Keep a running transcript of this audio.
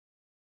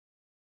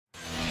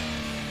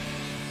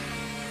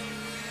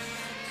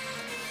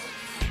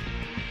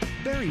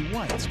Barry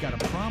White's got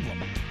a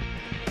problem.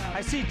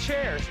 I see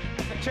chairs.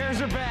 The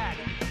chairs are bad.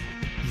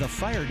 The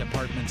fire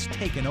department's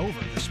taken over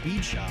the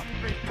speed shop.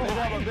 They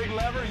have a big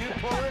lever, you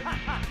pull it,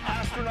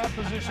 astronaut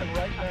position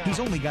right now. He's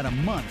only got a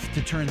month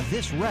to turn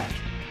this wreck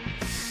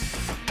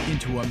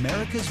into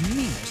America's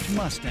meanest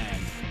Mustang.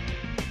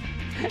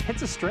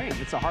 It's a strain.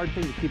 It's a hard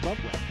thing to keep up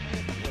with.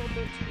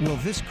 Will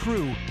this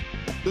crew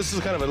This is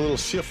kind of a little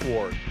shift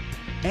ward.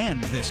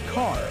 and this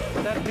car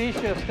That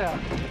V-shift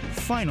stuff.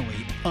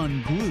 finally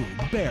unglue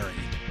Barry?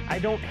 I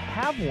don't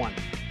have one.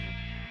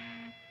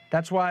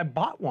 That's why I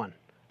bought one.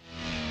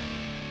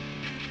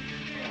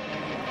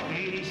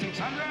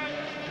 8,600.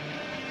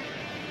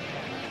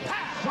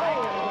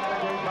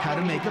 How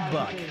to make a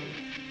buck.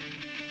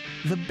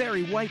 The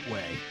Barry White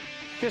way.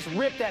 Just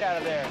rip that out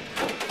of there.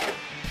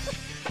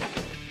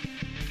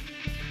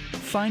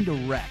 Find a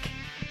wreck.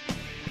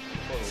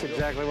 That's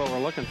exactly what we're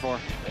looking for.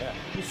 Yeah.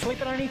 You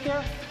sleeping underneath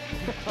there?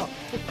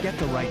 Get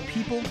the right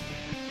people,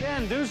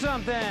 Jen, do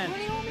something. What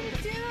do you want me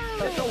to do?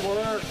 That's the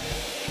work.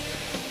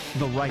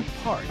 the right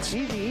parts,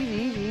 Easy, easy,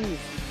 easy, easy.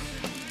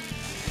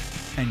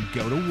 and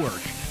go to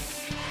work.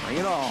 Bring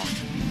it on.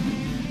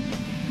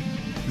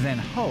 Then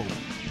hope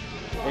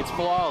It's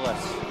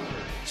flawless.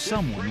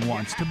 someone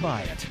wants to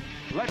buy it.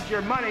 Let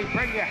your money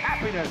bring you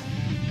happiness.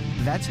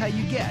 That's how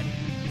you get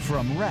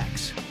from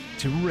wrecks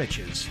to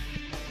riches.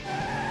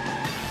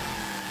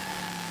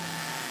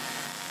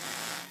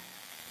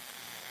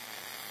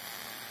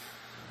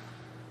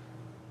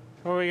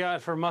 What we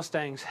got for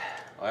Mustangs?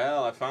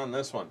 Well, I found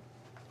this one.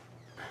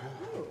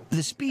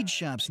 The Speed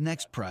Shop's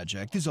next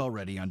project is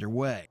already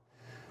underway.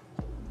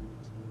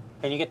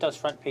 Can you get those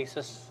front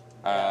pieces?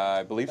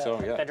 I believe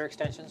so, yeah. Fender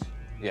extensions?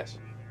 Yes.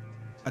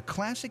 A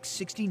classic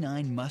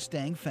 '69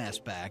 Mustang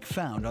Fastback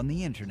found on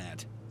the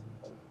internet.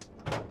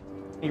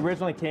 He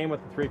originally came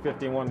with the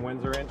 351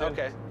 Windsor engine.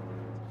 Okay.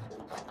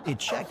 It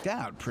checked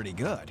out pretty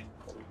good.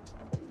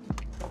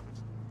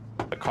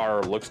 The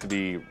car looks to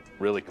be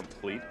really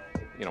complete.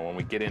 You know, when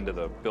we get into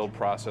the build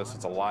process,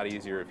 it's a lot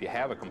easier if you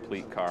have a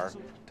complete car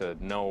to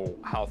know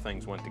how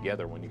things went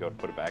together when you go to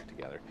put it back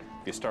together.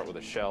 If you start with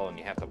a shell and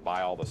you have to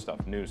buy all the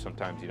stuff new,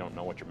 sometimes you don't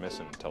know what you're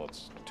missing until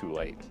it's too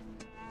late.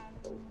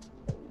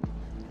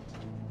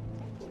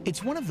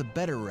 It's one of the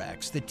better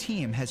wrecks the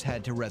team has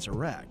had to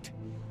resurrect.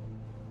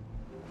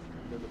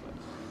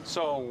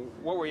 So,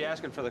 what were you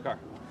asking for the car?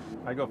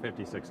 I go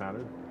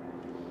 5,600.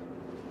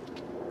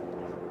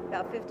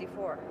 About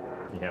 54.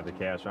 You have the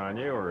cash on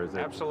you, or is it?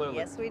 Absolutely.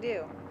 Yes, we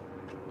do.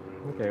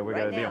 Okay, we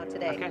got Right a now, deal.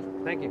 today. Okay,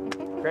 thank you.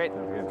 Great.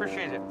 Sounds good.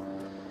 Appreciate it.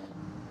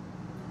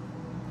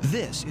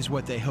 This is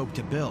what they hope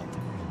to build.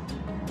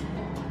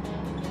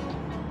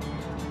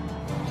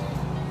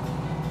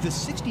 The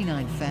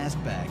 '69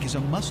 Fastback is a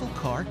muscle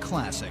car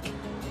classic.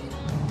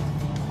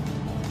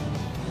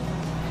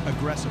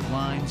 Aggressive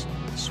lines,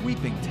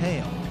 sweeping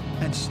tail,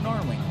 and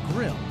snarling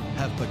grille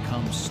have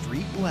become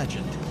street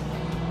legend.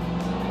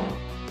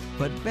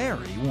 But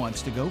Barry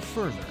wants to go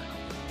further.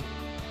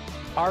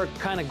 Our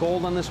kind of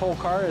goal on this whole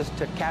car is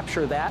to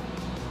capture that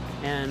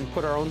and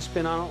put our own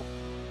spin on it,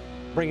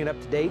 bring it up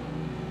to date,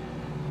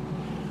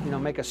 you know,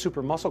 make a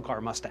super muscle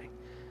car Mustang.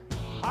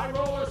 High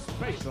roller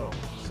spatial.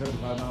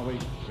 75 mile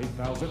week,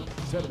 8,000,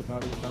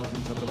 75,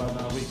 8,000, 75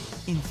 mile week.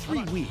 In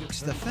 3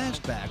 weeks, the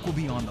Fastback will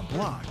be on the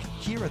block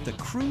here at the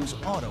Cruise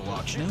Auto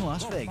Auction in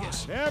Las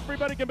Vegas.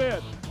 Everybody can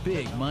bid.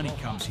 Big money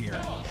comes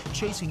here,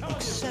 chasing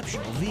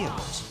exceptional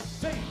vehicles.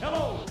 Say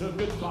hello to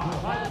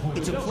goodbye.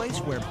 It's a place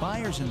where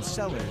buyers and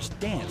sellers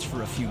dance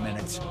for a few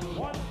minutes,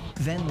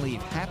 then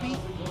leave happy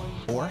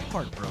or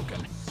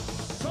heartbroken.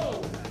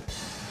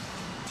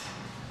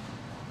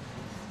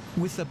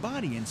 With the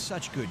body in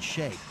such good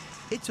shape,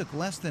 it took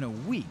less than a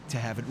week to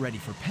have it ready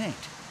for paint.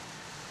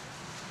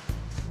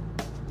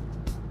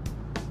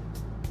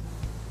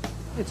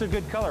 It's a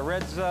good color.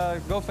 Red's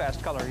go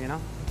fast color, you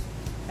know.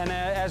 And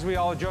as we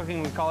all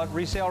jokingly call it,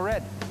 resale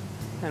red.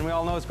 And we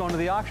all know it's going to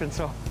the auction,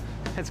 so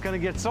it's going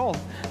to get sold.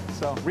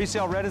 So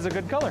resale red is a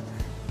good color.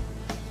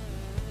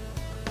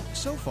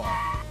 So far,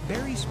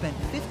 Barry spent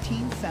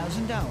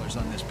 $15,000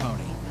 on this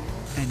pony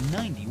and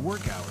 90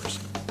 work hours.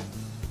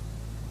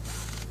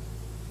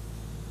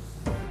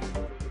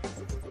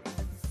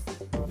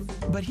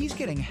 But he's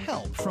getting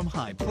help from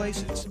high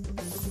places.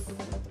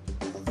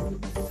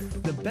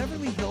 The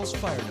Beverly Hills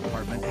Fire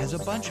Department has a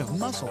bunch of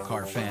muscle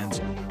car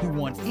fans who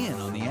want in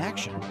on the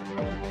action.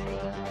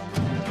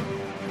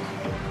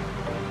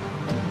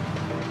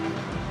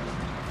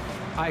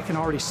 I can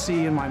already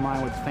see in my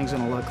mind what the thing's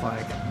gonna look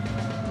like.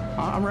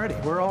 I'm ready,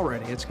 we're all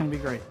ready, it's gonna be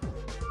great.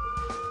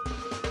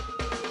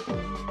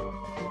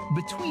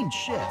 Between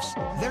shifts,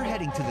 they're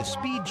heading to the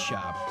speed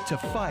shop to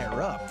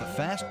fire up the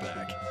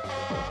Fastback.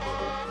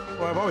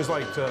 Well, I've always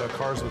liked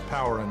cars with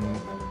power, and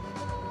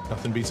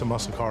nothing beats a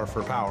muscle car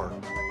for power.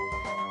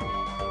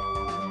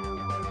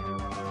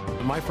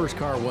 My first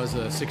car was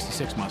a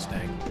 '66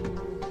 Mustang.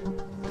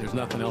 There's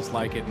nothing else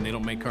like it, and they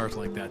don't make cars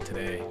like that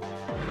today.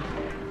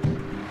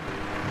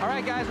 All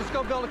right, guys, let's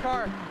go build a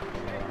car.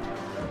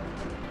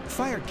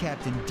 Fire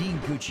Captain Dean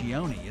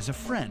Guccione is a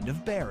friend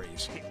of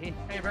Barry's. Hey,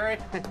 Barry.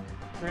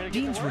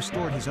 Dean's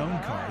restored his own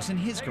cars in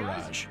his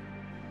garage,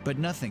 but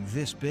nothing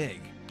this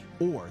big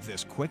or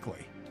this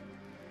quickly.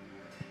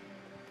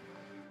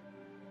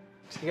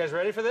 You guys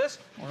ready for this?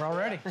 We're all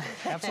ready.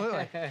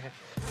 Absolutely.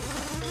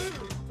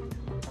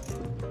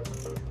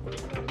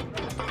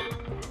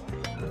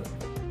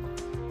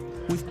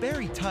 With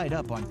Barry tied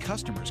up on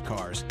customers'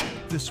 cars,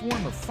 the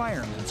swarm of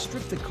firemen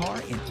stripped the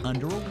car in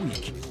under a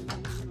week.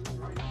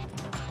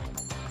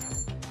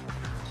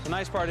 The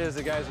nice part is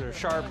the guys that are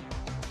sharp,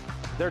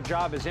 their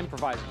job is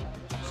improvising.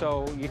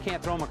 So you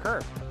can't throw them a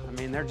curve. I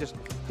mean,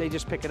 they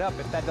just pick it up.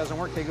 If that doesn't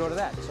work, they go to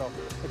that. So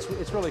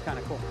it's really kind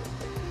of cool.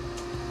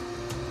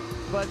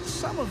 But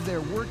some of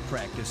their work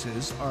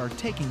practices are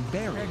taking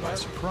Barry by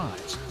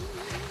surprise.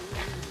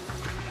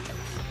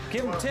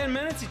 Give him 10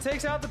 minutes, he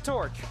takes out the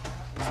torch.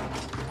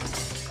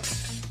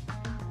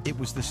 It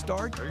was the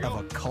start of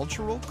a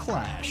cultural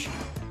clash.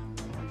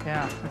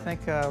 Yeah, I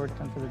think we're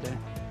done for the day.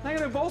 Not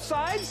gonna do both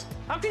sides?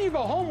 How can you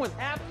go home with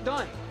half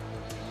done?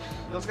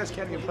 Those guys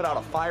can't even put out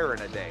a fire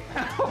in a day.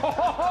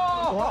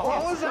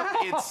 What was that?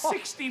 It's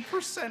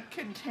 60%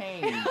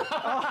 contained.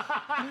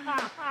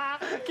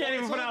 Can't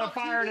even put out a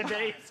fire in a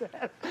day.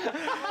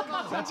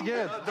 That's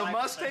good. The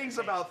Mustang's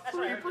about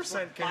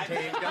 3%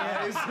 contained,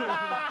 guys.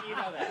 You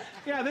know that.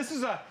 Yeah,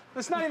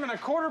 that's not even a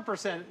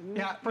 1/4%.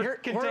 Yeah,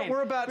 contained.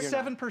 we're about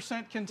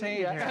 7%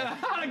 contained here.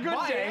 On a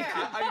good day.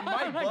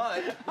 My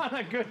butt. On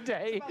a good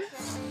day.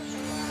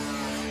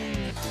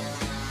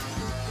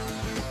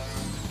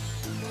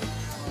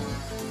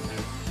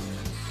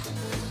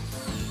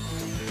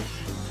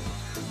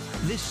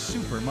 This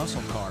super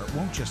muscle car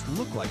won't just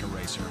look like a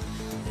racer.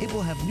 It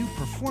will have new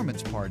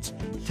performance parts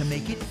to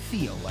make it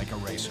feel like a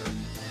racer.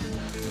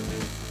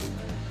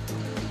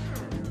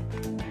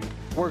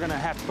 We're gonna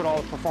have to put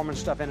all the performance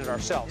stuff in it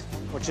ourselves,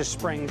 which is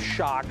springs,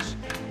 shocks,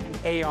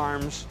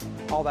 A-arms,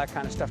 all that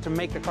kind of stuff to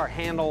make the car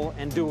handle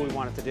and do what we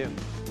want it to do.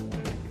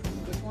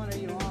 Which one are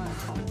you on?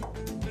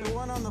 The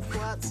one on the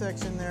flat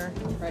section there.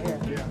 Right here.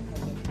 Yeah.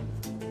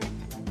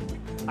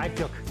 I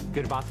feel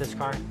good about this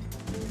car.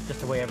 Just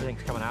the way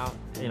everything's coming out.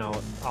 You know,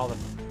 all the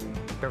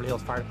Beverly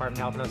Hills Fire Department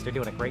helping us. They're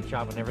doing a great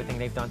job on everything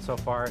they've done so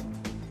far.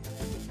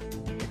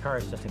 The car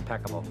is just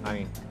impeccable. I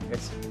mean,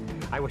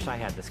 I wish I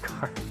had this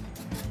car.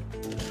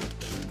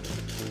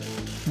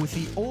 With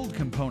the old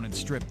components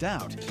stripped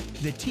out,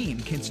 the team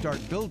can start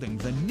building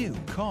the new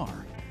car.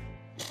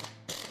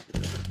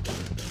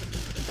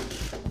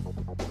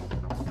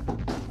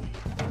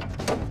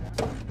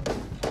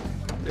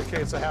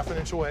 Okay, it's a ½ an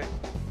inch away.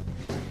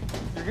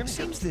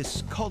 Seems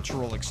this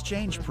cultural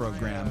exchange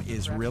program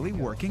is really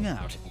working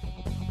out.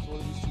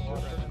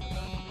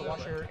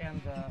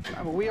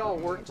 We all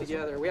work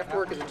together. We have to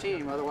work as a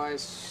team,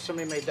 otherwise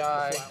somebody may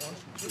die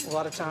a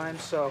lot of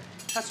times. So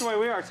that's the way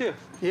we are too.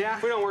 Yeah.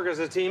 If we don't work as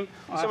a team,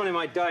 somebody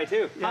might die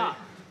too. Yeah.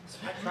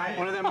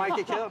 One of them might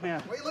get killed.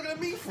 Yeah. What are you looking at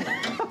me for?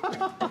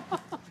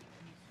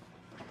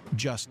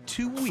 Just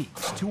 2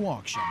 weeks to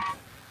auction.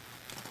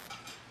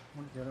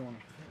 What's the other one?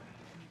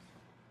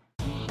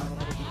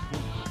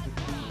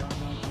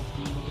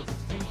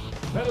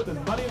 Better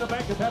than money in the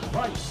bank at that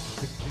price.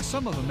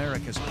 Some of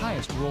America's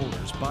highest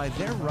rollers buy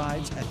their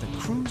rides at the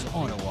Cruise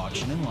Auto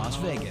Auction in Las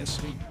Vegas.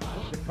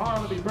 The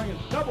car will be bringing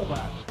double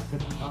that.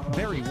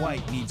 Barry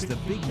White needs the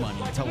big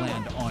money to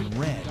land on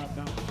red.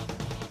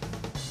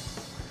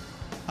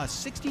 A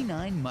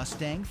 '69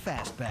 Mustang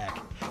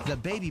Fastback, the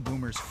baby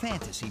boomer's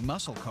fantasy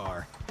muscle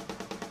car.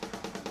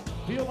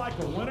 Feel like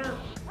a winner?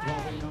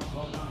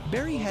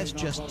 Barry has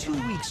just 2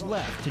 weeks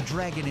left to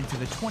drag it into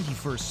the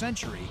 21st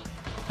century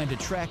and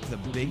attract the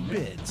big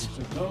bids.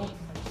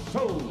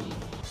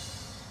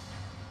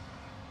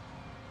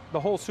 The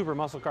whole super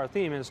muscle car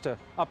theme is to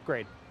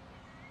upgrade.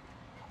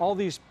 All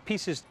these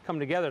pieces come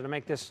together to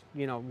make this,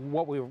 you know,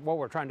 what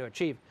we're trying to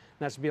achieve. And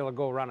that's to be able to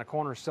go around a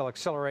corner, still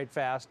accelerate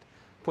fast,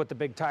 put the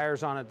big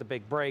tires on it, the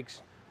big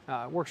brakes.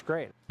 Works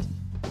great.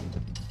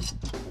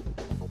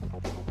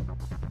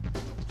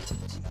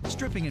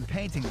 Stripping and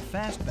painting the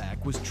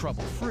Fastback was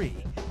trouble-free,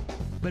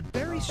 but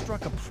Barry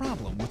struck a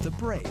problem with the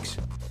brakes.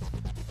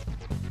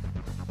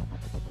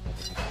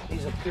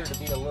 These appear to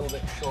be a little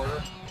bit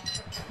shorter,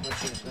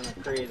 which is going to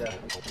create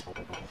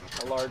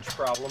a large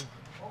problem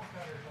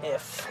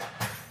if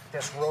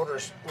this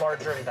rotor's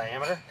larger in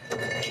diameter.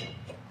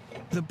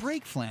 The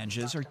brake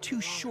flanges are too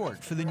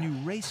short for the new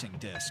racing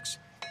discs.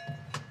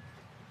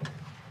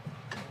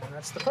 And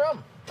that's the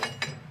problem.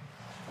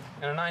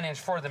 In a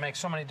 9-inch Ford, they make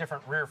so many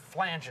different rear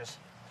flanges.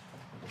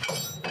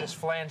 This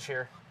flange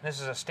here,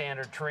 this is a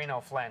standard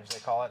Torino flange, they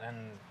call it,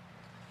 and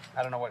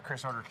I don't know what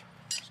Chris ordered,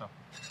 so.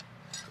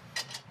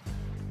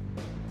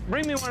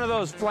 Bring me one of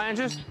those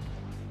flanges.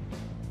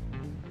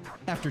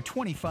 After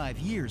 25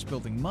 years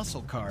building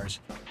muscle cars,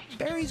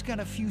 Barry's got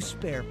a few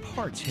spare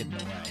parts hidden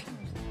away.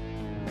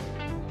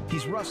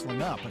 He's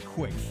rustling up a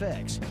quick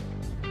fix.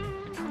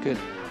 Good.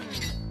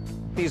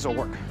 These will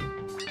work.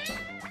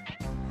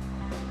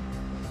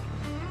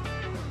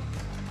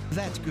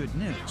 That's good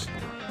news.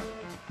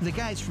 The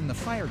guys from the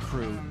fire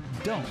crew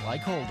don't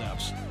like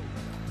holdups.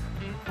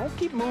 Don't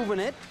keep moving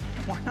it.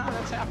 Why not?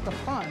 That's half the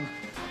fun.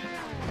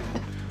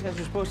 guys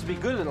are supposed to be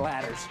good at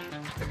ladders.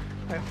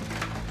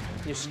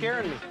 You're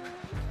scaring me.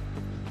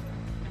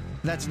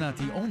 That's not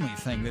the only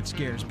thing that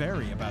scares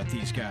Barry about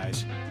these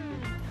guys.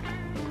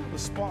 The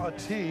Spa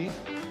T.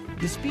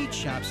 The speed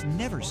shop's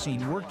never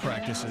seen work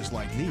practices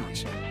like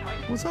these.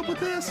 What's up with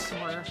this?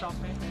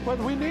 Well,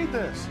 we need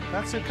this.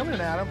 That's it. Come in,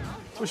 Adam.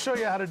 We'll show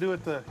you how to do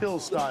it the hill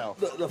style.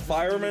 The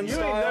fireman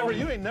style?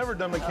 You ain't never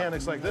done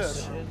mechanics like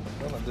this.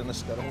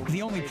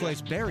 The only place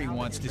Barry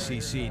wants to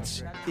see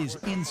seats is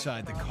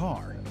inside the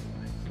car.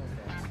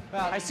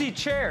 I see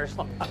chairs.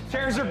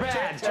 Chairs are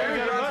bad.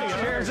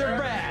 Chairs are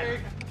bad.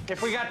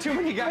 If we got too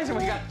many guys and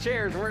we got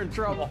chairs, we're in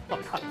trouble.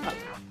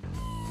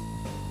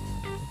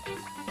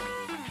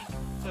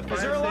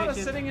 Is there a lot of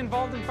sitting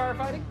involved in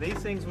firefighting? These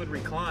things would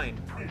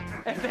recline.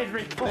 If they'd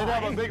recline. They'd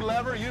have a big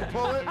lever, you'd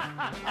pull it,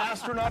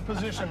 astronaut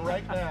position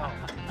right now.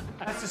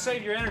 That's to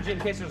save your energy in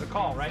case there's a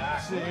call,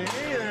 right? See,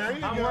 there you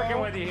go. I'm working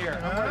with you here.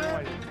 I'm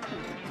working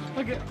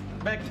with you. Look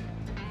at Becky.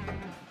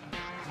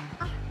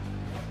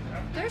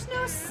 There's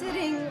no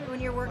sitting when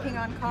you're working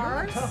on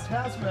cars. You're a tough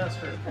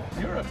taskmaster.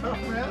 You're a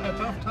tough man, a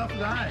tough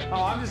guy.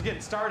 Oh, I'm just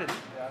getting started.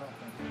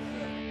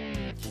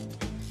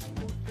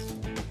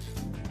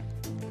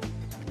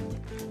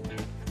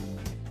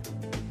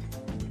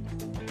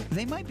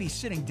 They might be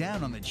sitting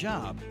down on the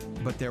job,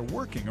 but they're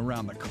working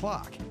around the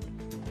clock.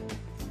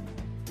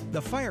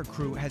 The fire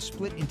crew has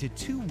split into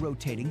 2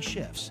 rotating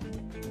shifts.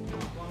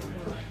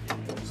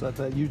 So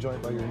that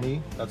U-joint by your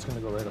knee, that's going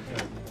to go right up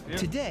there.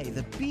 Today,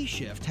 the B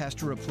shift has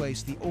to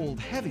replace the old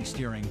heavy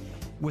steering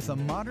with a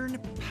modern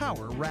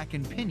power rack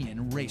and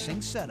pinion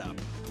racing setup.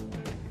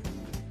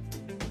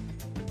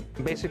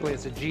 Basically,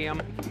 it's a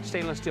GM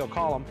stainless steel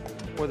column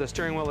with a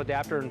steering wheel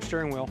adapter and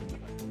steering wheel.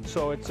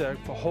 So it's a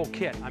whole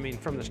kit. I mean,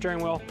 from the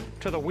steering wheel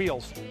to the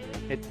wheels,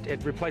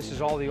 it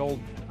replaces all the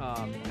old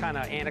kind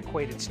of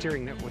antiquated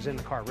steering that was in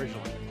the car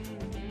originally.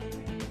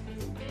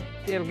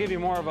 It'll give you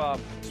more of a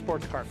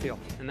sports car feel,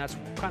 and that's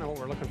kind of what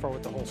we're looking for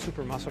with the whole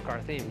super muscle car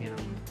theme, you know.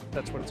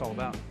 That's what it's all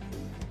about.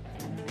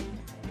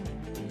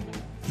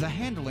 The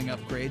handling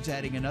upgrades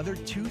adding another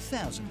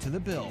 $2,000 to the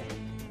bill,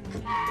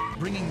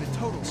 bringing the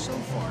total so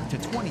far to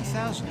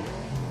 $20,000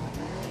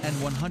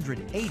 and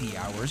 180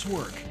 hours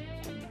work.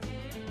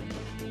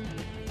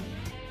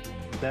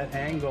 That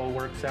angle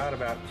works out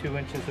about 2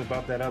 inches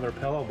above that other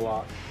pillow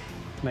block.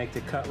 Make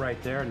the cut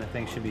right there, and the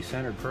thing should be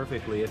centered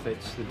perfectly if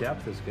it's the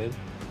depth is good.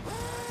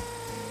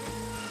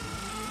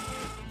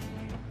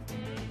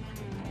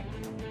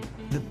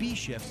 The B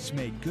shifts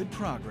made good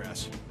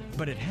progress,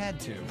 but it had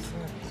to.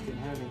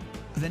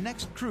 The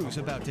next crew's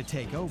about to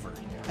take over,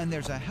 and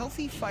there's a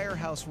healthy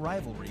firehouse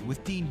rivalry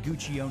with Dean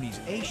Guccione's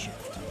A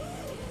shift.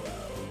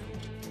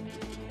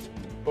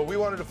 But we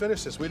wanted to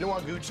finish this. We didn't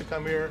want Gooch to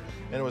come here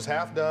and it was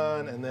half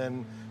done, and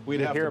then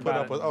we'd have to put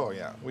up with,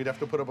 we'd have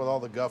to put up with all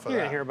the guff of that.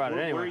 You're gonna hear about it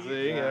anyway.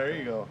 See, there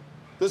you go.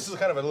 This is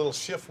kind of a little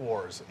shift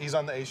wars. He's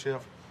on the A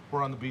shift,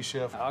 we're on the B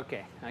shift.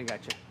 Okay, I got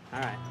you. All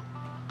right.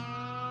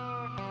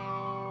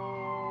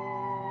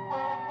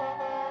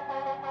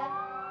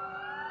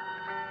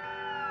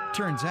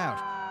 Turns out,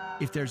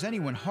 if there's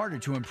anyone harder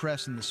to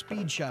impress in the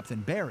speed shop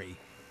than Barry,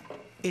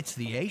 it's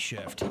the A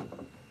shift.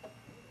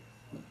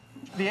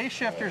 The A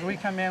shifters, we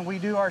come in, we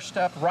do our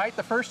stuff right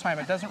the first time.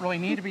 It doesn't really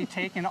need to be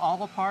taken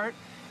all apart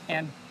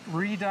and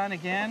redone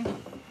again.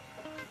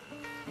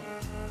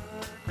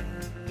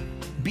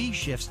 B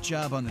shift's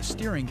job on the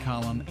steering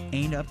column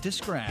ain't up to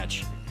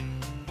scratch.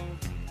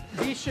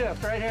 B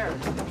shift right here.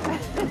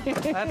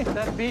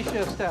 that's B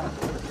shift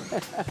stuff.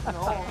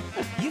 No.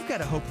 You've got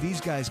to hope these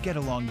guys get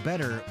along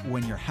better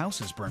when your house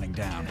is burning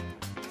down.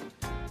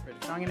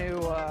 I'm going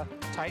to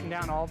tighten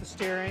down all the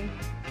steering.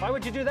 Why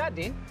would you do that,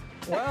 Dean?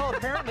 Well,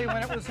 apparently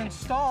when it was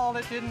installed,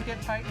 it didn't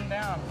get tightened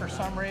down for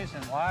some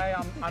reason. Why?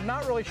 I'm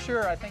not really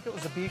sure. I think it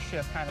was a B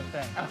shift kind of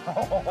thing.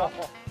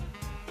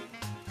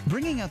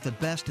 Bringing out the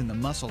best in the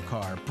muscle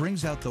car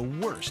brings out the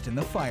worst in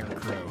the fire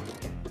crew.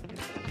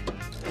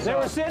 They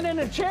were sitting in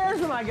the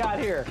chairs when I got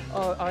here.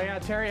 Oh yeah,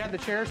 Terry had the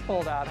chairs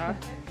pulled out, huh?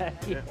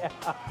 Yeah.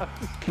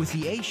 With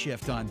the A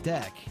shift on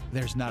deck,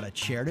 there's not a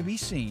chair to be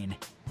seen.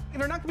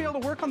 They're not going to be able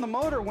to work on the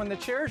motor when the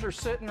chairs are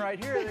sitting right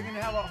here. They're going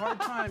to have a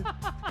hard time.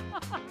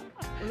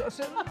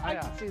 I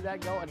can see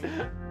that going.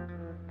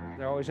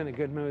 They're always in a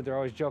good mood. They're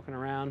always joking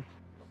around.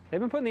 They've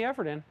been putting the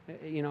effort in.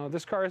 You know,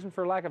 this car isn't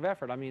for lack of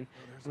effort. I mean,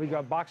 we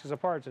got boxes of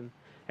parts, and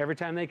every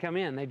time they come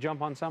in, they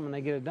jump on some and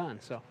they get it done.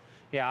 So,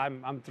 yeah,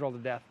 I'm thrilled to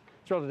death.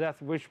 Thrilled to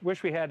death.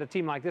 Wish we had a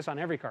team like this on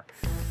every car.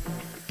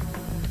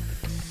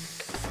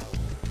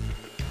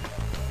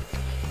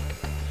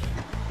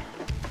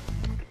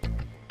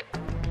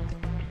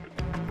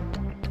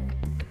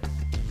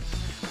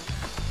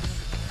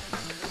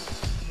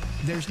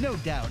 There's no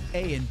doubt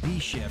A and B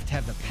shift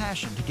have the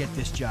passion to get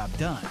this job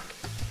done.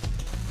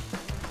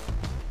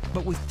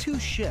 But with 2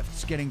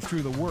 shifts getting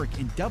through the work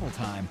in double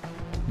time,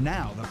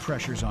 now the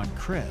pressure's on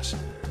Chris.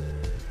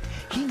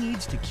 He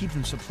needs to keep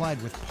them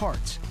supplied with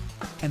parts,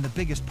 and the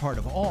biggest part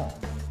of all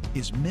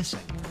is missing.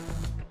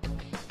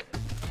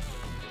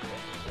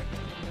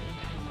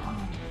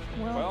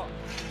 Well,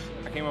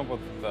 I came up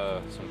with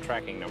some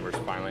tracking numbers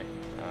finally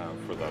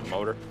for the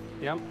motor.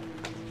 Yep.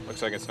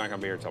 Looks like it's not going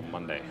to be here till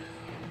Monday.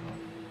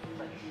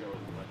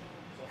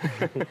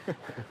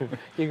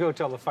 You go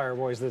tell the fire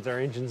boys that their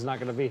engine's not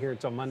going to be here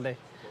until Monday.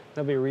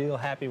 They'll be real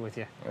happy with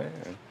you. Yeah.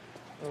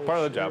 It's part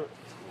of the job.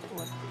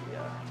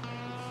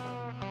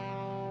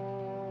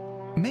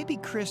 Maybe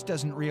Chris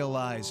doesn't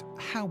realize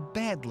how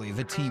badly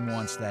the team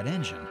wants that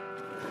engine.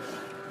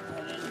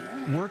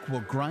 Work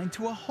will grind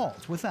to a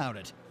halt without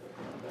it.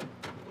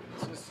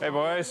 Hey,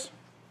 boys.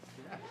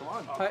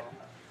 Hi.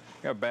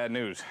 Got bad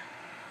news.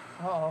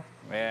 Uh-oh.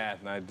 Yeah,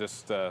 and I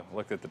just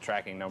looked at the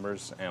tracking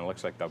numbers, and it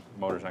looks like the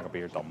motor's not going to be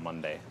here till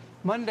Monday.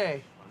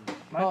 Monday.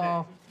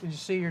 Uh-oh. Did you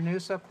see your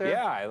noose up there?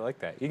 Yeah, I like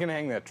that. You can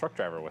hang the truck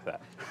driver with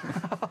that.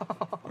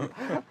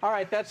 All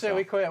right, that's it.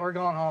 We quit. We're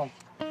going home.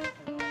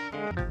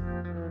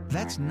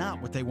 That's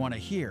not what they want to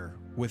hear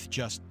with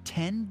just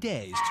 10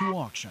 days to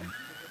auction.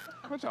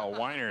 Bunch of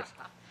whiners.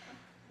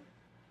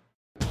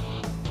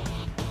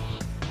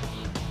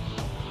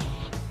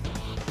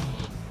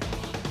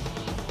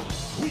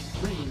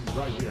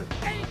 Right here.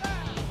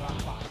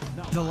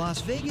 The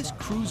Las Vegas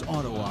Cruise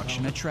Auto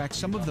Auction attracts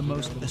some of the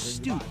most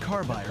astute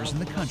car buyers in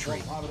the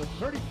country.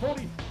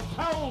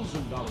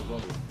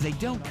 They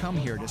don't come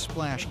here to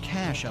splash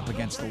cash up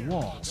against the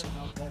walls.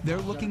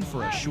 They're looking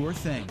for a sure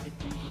thing,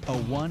 a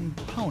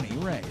one-pony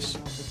race.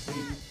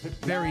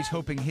 Barry's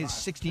hoping his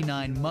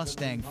 '69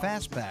 Mustang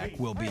Fastback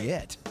will be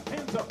it.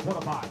 Hands up,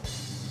 what am I?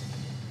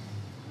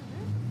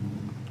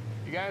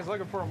 You guys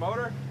looking for a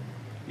motor?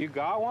 You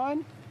got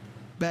one?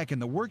 Back in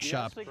the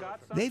workshop,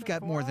 they've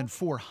got more than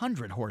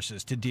 400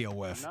 horses to deal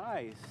with.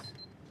 Nice.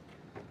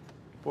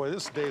 Boy,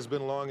 this day's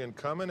been long in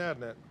coming,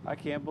 hasn't it? I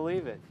can't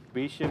believe it.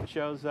 B-shift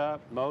shows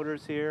up,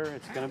 motor's here.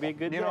 It's going to be a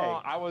good day. You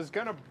know, I was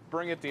going to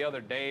bring it the other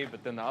day,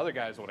 but then the other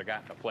guys would have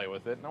gotten to play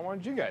with it, and I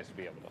wanted you guys to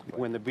be able to play.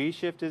 When the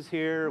B-shift is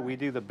here, we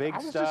do the big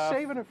stuff. I was just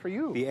saving it for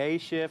you. The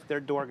A-shift, they're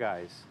door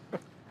guys.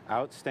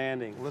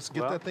 Outstanding. Let's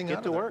get that thing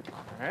out of there. there. Get to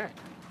work. All right.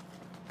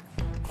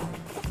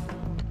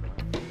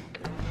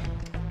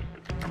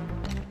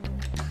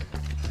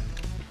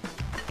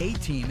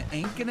 18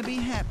 ain't gonna be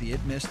happy it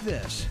missed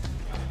this.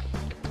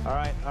 All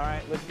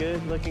right, look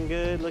good, looking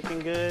good, looking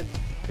good.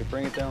 Okay,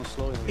 bring it down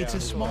slowly. It's a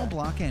small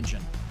block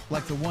engine,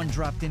 like the one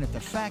dropped in at the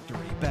factory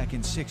back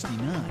in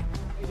 '69.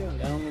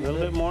 Down a little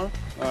bit more.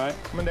 All right,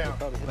 coming down.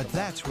 But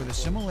that's where the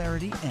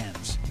similarity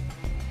ends.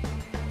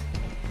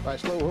 All right,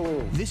 slow.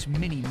 Whoa. This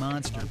mini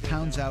monster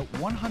pounds out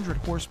 100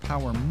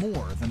 horsepower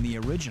more than the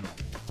original.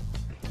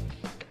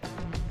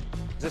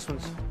 This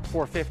one's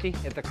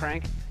 450 at the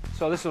crank,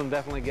 so this one will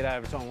definitely get out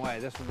of its own way.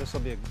 This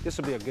will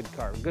be a good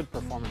car, good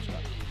performance car.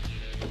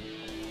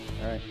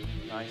 All right,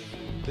 nice.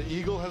 The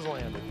Eagle has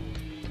landed.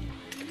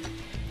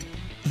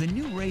 The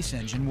new race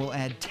engine will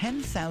add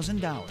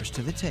 $10,000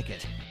 to the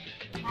ticket.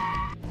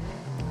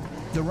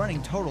 The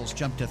running totals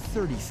jump to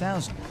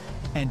 30,000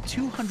 and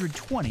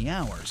 220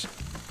 hours.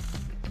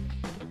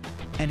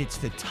 And it's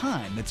the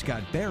time that's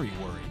got Barry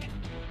worried.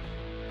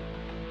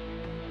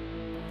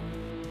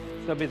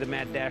 There'll be the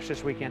Mad Dash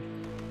this weekend.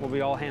 We'll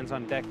be all hands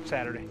on deck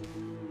Saturday.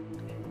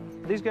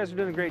 These guys are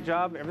doing a great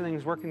job.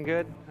 Everything's working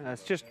good.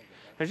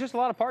 There's just a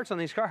lot of parts on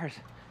these cars.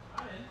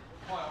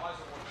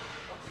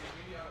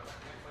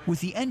 With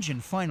the engine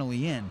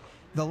finally in,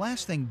 the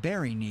last thing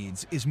Barry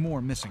needs is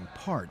more missing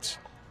parts.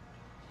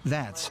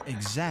 That's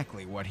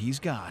exactly what he's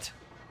got.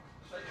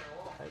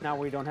 Now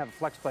we don't have a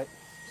flex plate,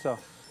 so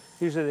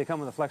usually they come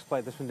with a flex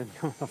plate. This one didn't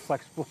come with a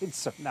flex plate,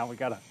 so now we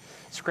gotta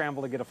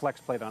scramble to get a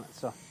flex plate on it.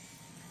 So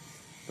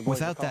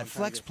without that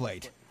flex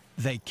plate,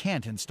 they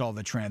can't install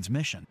the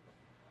transmission.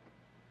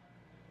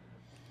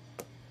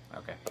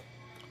 Okay.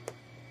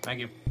 Thank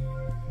you.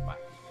 Bye.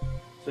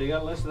 So you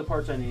got a list of the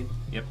parts I need.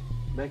 Yep.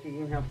 Becky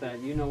can help that.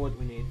 You know what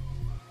we need.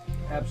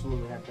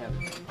 Absolutely have to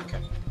have it.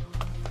 Okay.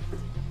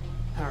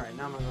 All right,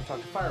 now I'm gonna go talk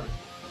to firemen.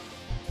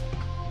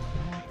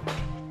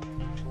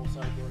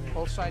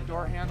 Both side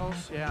door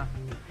handles, yeah.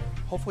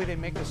 Hopefully they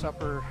make this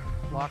upper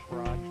lock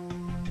rod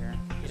here.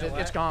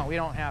 It's gone, we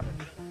don't have it.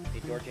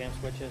 The door jam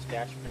switches,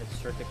 dash printed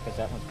circuit, because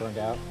that one's burned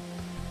out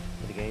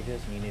with the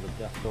gauges, and you need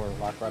a door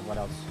lock rod. What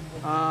else?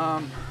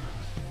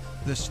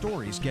 The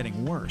story's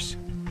getting worse.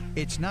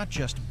 It's not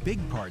just big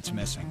parts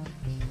missing.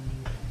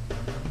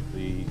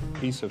 The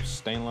piece of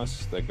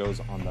stainless that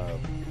goes on the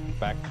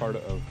back part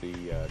of the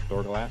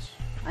door glass.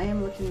 I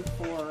am looking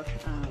for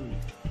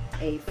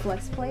a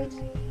flex plate.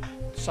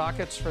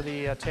 Sockets for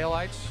the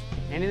taillights.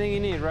 Anything you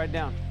need, write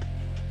down.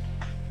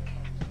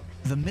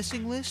 The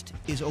missing list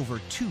is over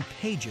 2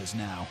 pages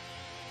now.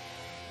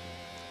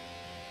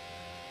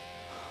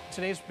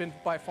 Today's been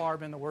by far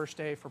been the worst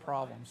day for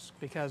problems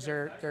because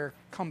they're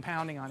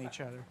compounding on each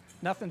other.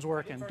 Nothing's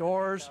working.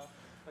 Doors,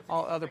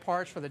 all other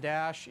parts for the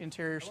dash,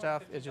 interior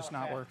stuff is just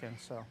not working.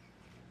 So.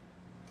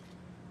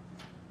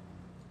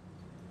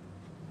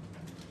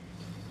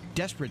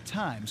 Desperate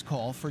times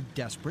call for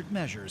desperate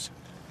measures.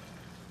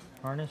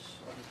 Harness.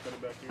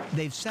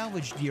 They've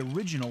salvaged the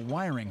original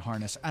wiring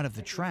harness out of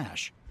the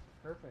trash.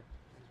 Perfect.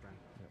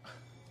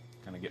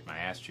 Kind of get my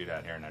ass chewed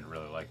out here, and I'd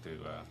really like to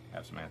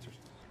have some answers.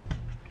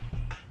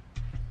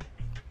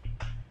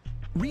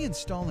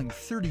 Reinstalling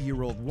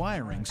 30-year-old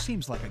wiring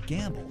seems like a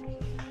gamble.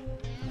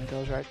 It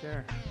goes right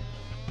there.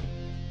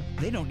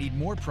 They don't need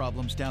more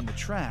problems down the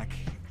track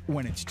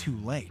when it's too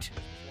late.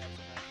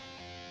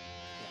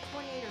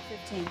 28 or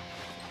 15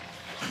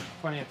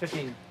 20 and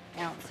 15.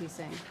 ounce, he's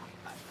saying.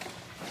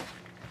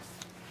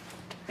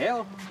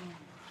 Hello.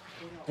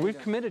 We've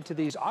committed to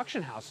these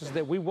auction houses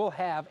that we will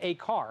have a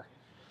car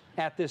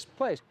at this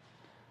place.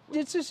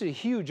 It's just a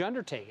huge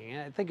undertaking.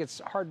 I think it's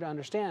hard to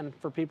understand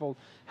for people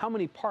how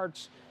many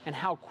parts and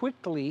how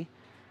quickly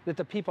that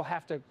the people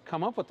have to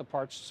come up with the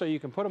parts so you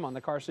can put them on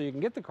the car so you can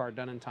get the car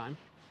done in time.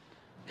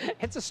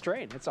 It's a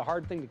strain. It's a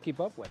hard thing to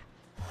keep up with.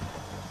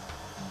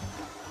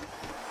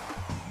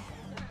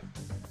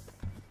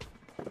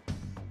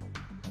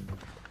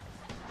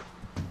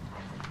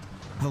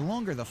 The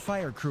longer the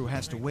fire crew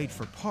has to wait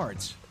for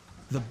parts,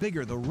 the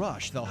bigger the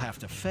rush they'll have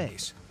to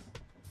face.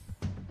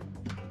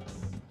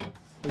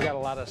 We got a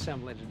lot of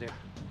assembly to do.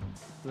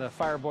 The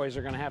fire boys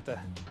are going to have to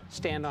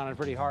stand on it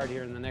pretty hard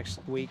here in the next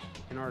week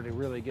in order to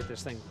really get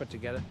this thing put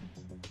together.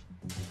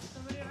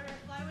 Somebody order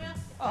a flywheel?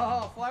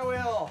 Oh,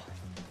 flywheel!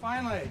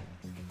 Finally.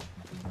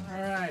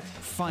 All right.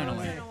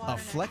 Finally, a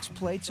flex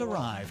plate's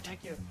arrived.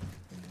 Thank you.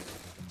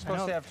 It's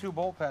supposed to have 2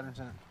 bolt patterns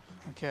in it.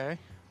 Okay,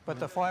 but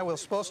the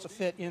flywheel's supposed to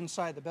fit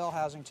inside the bell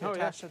housing to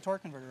attach to the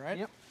torque converter, right?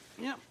 Yep.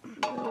 Yep.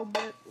 A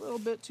little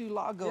bit too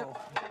lago.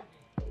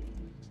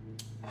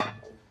 Yep.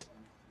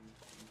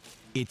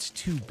 It's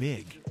too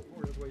big.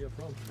 That's where you're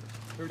from.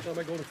 Every time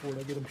I go to Ford,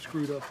 I get them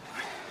screwed up.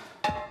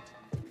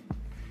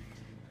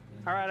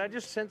 All right, I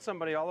just sent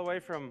somebody all the way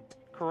from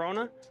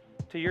Corona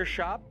to your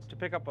shop to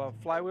pick up a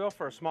flywheel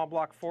for a small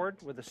block Ford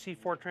with a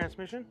C4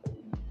 transmission.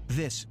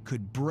 This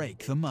could break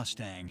the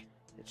Mustang.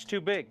 It's too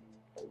big.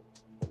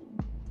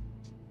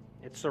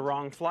 It's the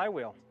wrong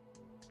flywheel.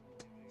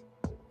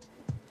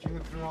 Did you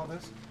look through all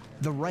this?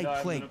 The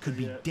right plate could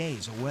be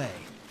days away.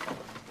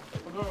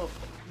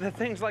 The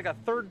thing's like a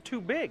third too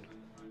big.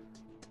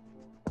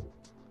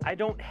 I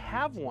don't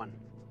have one.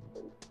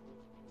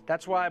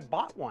 That's why I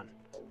bought one.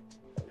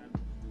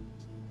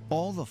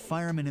 All the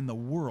firemen in the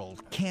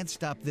world can't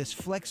stop this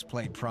flex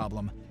plate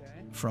problem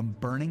from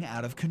burning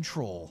out of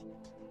control.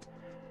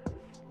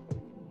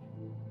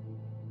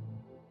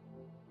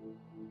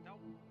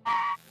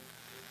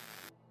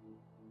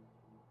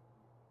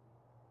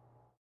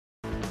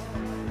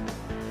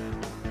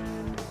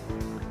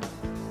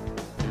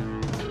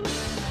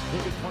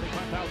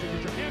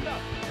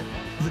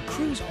 The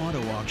Cruise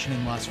Auto Auction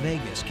in Las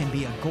Vegas can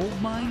be a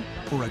gold mine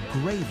or a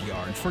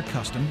graveyard for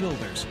custom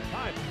builders.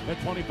 At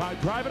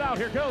 25, drive it out.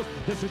 Here goes.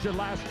 This is your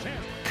last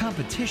chance.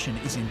 Competition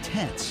is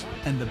intense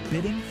and the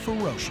bidding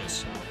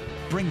ferocious.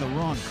 Bring the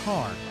wrong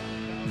car,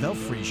 they'll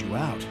freeze you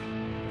out.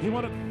 He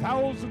wanted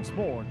thousands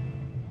more.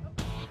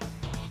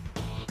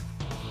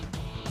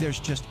 There's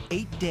just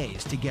 8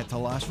 days to get to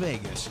Las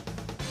Vegas.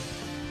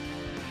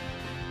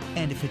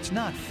 And if it's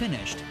not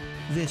finished,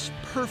 this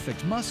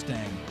perfect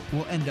Mustang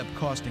will end up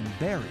costing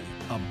Barry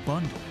a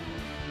bundle.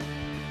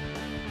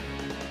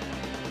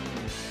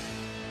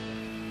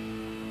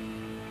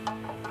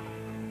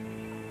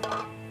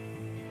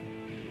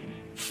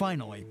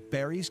 Finally,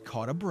 Barry's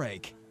caught a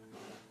break.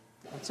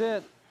 That's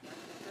it.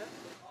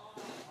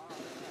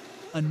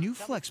 A new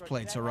flex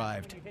plate's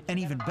arrived, and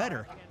even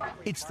better,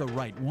 it's the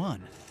right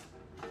one.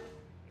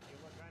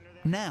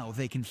 Now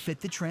they can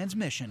fit the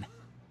transmission.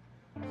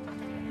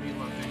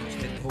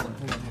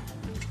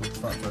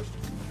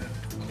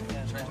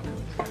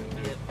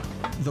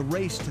 The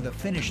race to the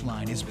finish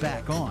line is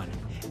back on,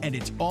 and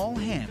it's all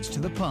hands to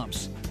the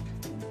pumps.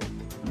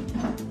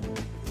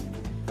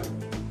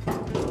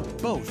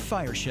 Both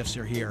fire shifts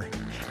are here,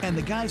 and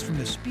the guys from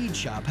the speed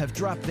shop have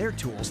dropped their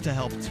tools to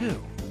help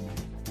too.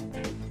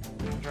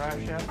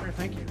 Drive shaft there,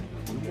 thank you.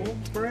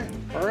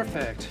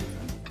 Perfect.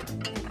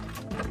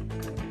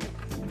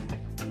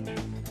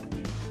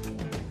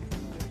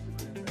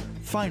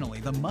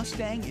 Finally, the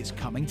Mustang is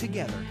coming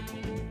together.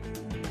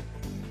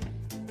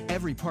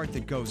 Every part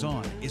that goes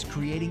on is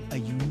creating a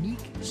unique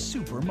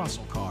super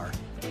muscle car.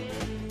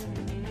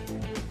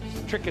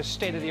 Trickiest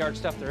state-of-the-art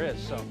stuff there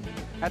is, so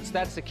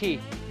that's the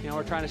key. You know,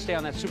 we're trying to stay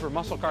on that super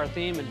muscle car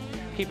theme and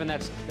keeping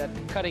that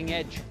cutting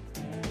edge.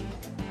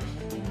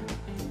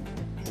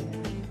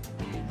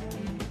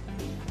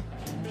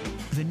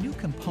 The new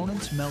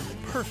components meld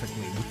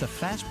perfectly with the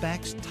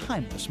Fastback's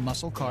timeless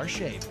muscle car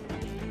shape.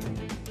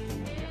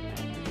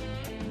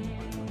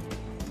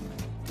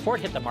 Ford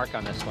hit the mark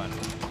on this one.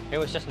 It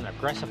was just an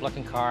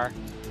aggressive-looking car,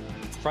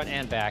 front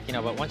and back, you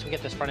know, but once we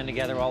get this front end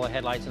together, all the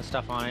headlights and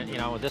stuff on it, you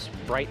know, with this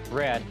bright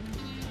red,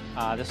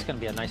 this is going to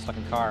be a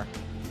nice-looking car.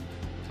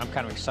 I'm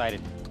kind of excited.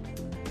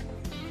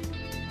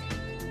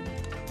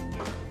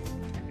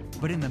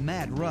 But in the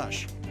mad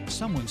rush,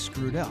 someone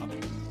screwed up.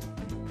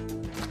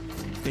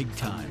 Big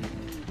time.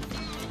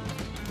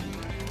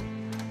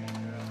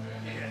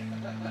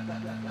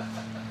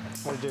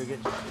 What do,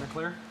 get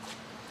clear?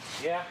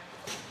 Yeah.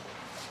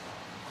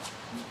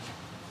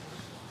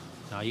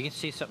 Now you can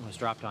see something was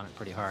dropped on it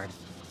pretty hard.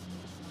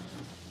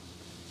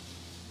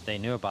 They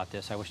knew about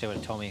this. I wish they would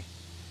have told me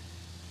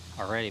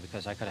already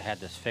because I could have had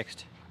this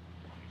fixed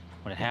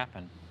when it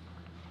happened.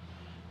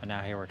 But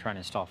now here we're trying to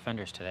install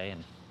fenders today,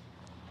 and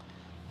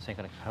this ain't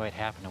gonna quite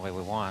happen the way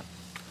we want.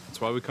 That's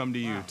why we come to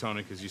you,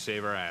 Tony, because you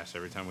save our ass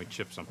every time we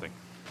chip something.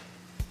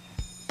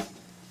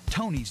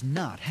 Tony's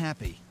not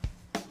happy.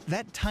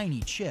 That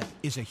tiny chip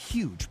is a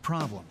huge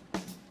problem.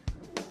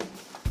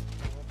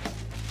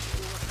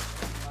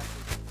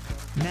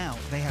 Now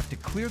they have to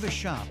clear the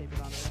shop,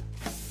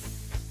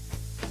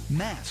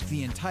 mask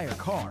the entire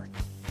car,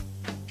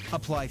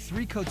 apply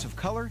 3 coats of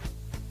color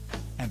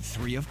and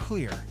 3 of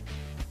clear.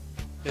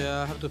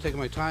 Yeah, I have to take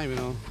my time, you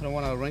know. I don't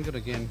want to wring it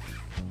again.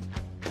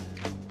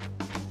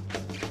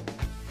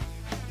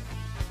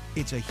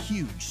 It's a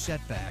huge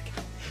setback,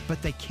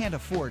 but they can't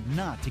afford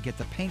not to get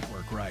the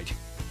paintwork right.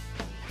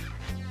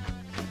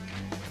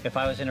 If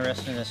I was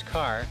interested in this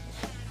car,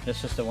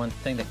 this is the one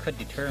thing that could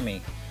deter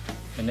me.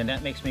 And then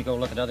that makes me go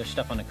look at other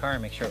stuff on the car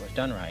and make sure it was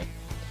done right.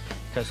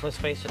 Because let's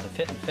face it, the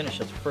fit and finish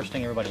is the first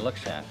thing everybody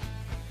looks at.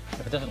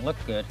 If it doesn't look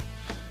good,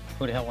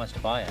 who the hell wants to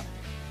buy it?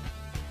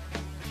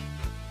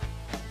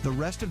 The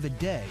rest of the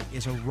day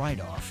is a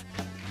write-off.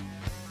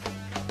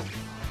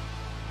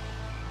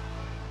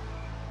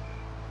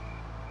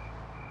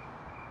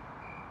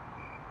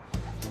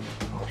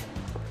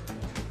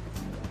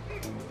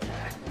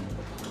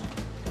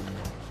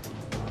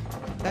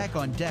 Back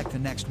on deck the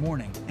next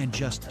morning, and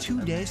just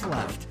 2 days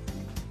left.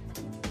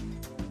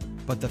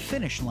 But the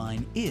finish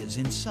line is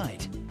in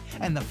sight,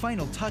 and the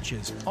final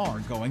touches are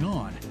going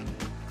on.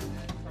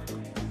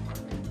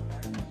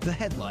 The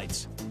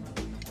headlights,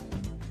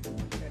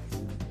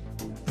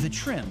 the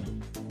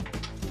trim,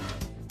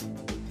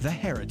 the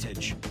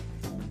heritage.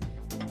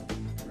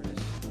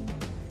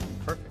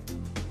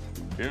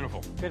 Perfect.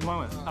 Beautiful. Good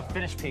moment. A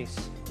finished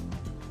piece.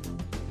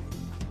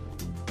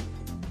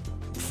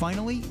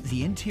 Finally,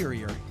 the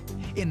interior,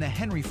 in the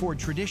Henry Ford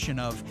tradition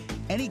of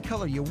any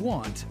color you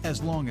want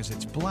as long as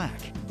it's black.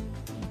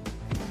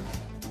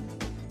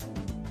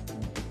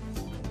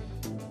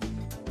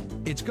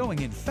 It's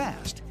going in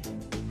fast,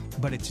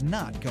 but it's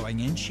not going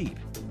in cheap.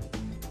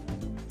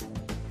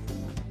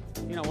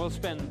 You know, we'll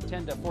spend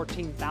 $10,000 to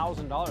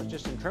 $14,000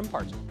 just in trim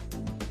parts.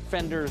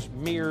 Fenders,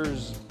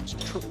 mirrors,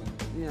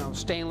 you know,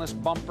 stainless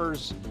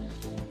bumpers,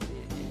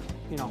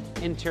 you know,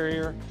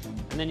 interior,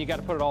 and then you got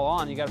to put it all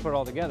on, you got to put it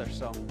all together.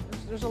 So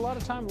there's a lot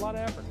of time, a lot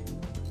of effort.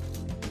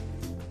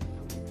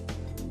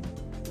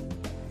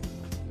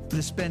 The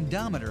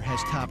spendometer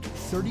has topped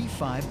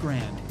 35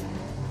 grand,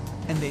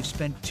 and they've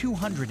spent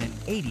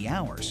 280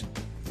 hours.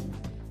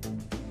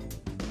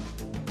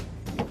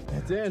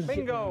 That's it.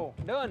 Bingo,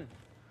 done.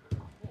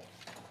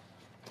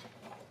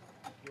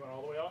 You want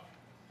all the way off?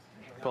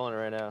 Pulling it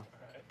right now.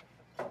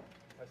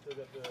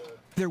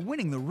 They're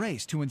winning the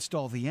race to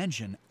install the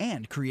engine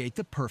and create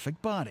the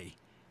perfect body.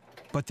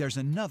 But there's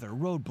another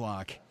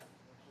roadblock.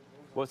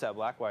 What's that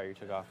black wire you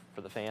took off for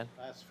the fan?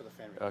 That's for the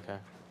fan. Okay.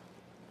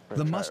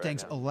 The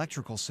Mustang's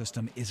electrical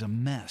system is a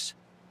mess.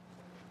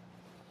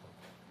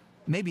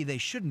 Maybe they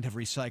shouldn't have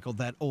recycled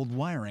that old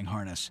wiring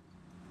harness.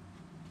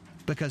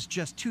 Because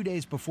just 2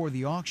 days before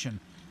the auction,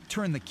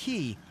 turn the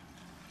key,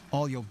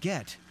 all you'll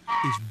get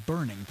is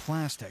burning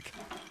plastic.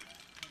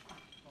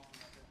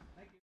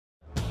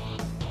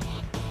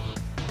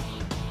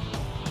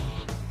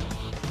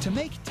 To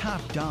make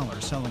top dollar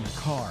selling a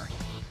car,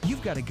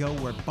 you've got to go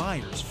where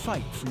buyers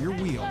fight for your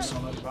wheels.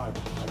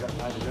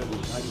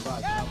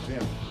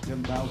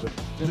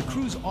 The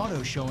Cruise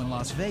Auto Show in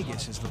Las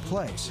Vegas is the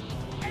place.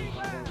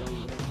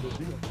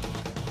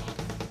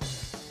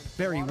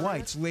 Barry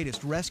White's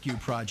latest rescue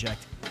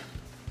project,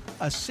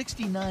 a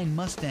 '69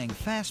 Mustang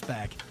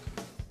Fastback,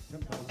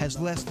 has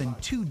less than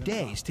 2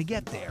 days to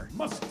get there.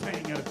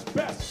 Mustang at its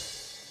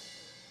best.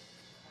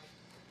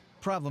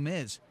 Problem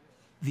is,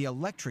 the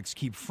electrics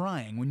keep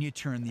frying when you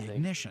turn the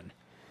ignition.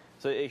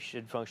 So it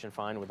should function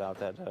fine without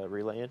that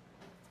relay in?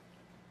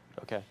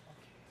 Okay.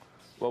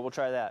 Well, we'll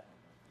try that.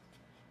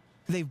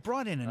 They've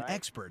brought in an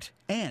expert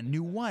and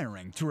new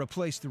wiring to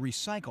replace the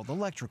recycled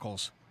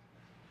electricals.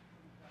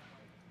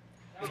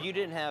 If you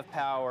didn't have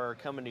power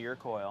coming to your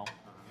coil,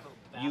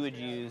 you would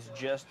use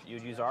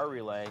our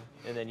relay,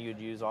 and then you'd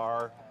use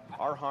our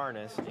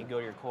harness and go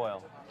to your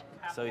coil.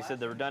 So he said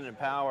the redundant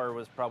power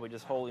was probably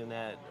just holding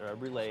that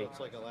relay. So it's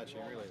like a latching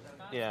relay.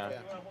 Yeah.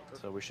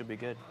 So we should be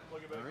good.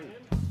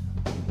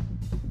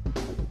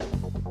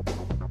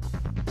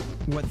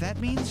 What that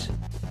means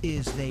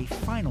is they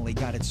finally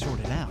got it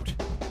sorted out.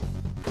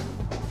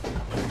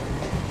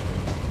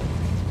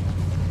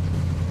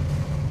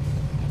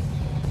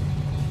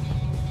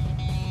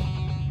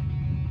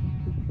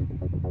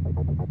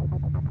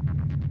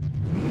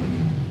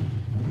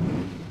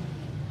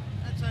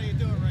 That's how you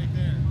do it right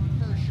there.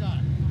 First shot.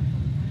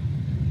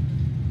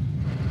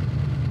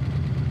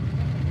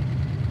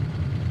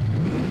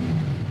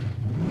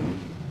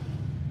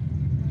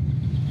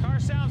 Car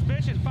sounds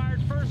bitchin',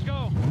 fired first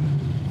go.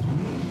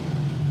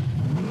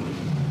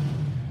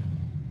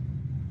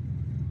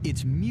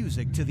 It's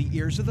music to the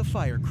ears of the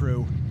fire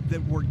crew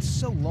that worked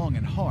so long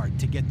and hard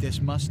to get this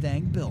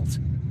Mustang built.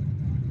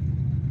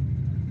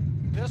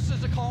 This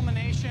is a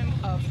culmination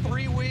of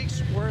 3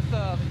 weeks worth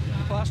of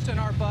busting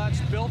our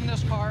butts, building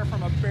this car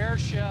from a bare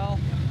shell.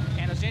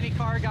 And as any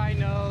car guy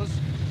knows,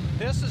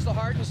 this is the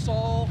heart and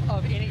soul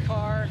of any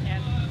car,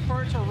 and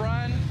for it to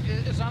run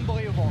is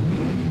unbelievable.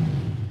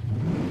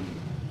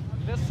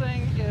 This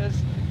thing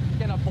is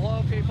gonna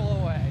blow people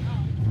away.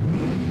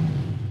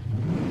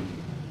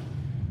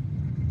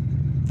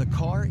 The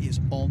car is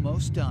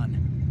almost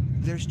done.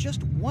 There's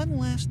just one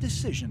last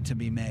decision to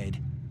be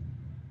made.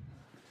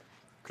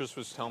 Chris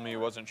was telling me he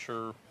wasn't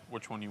sure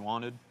which one you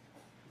wanted.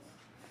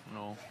 I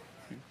don't know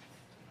if you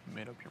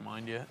made up your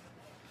mind yet.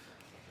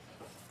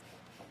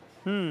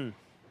 Well,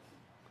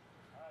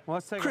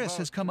 let's take Chris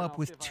has come up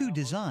with 2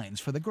 designs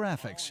for the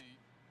graphics.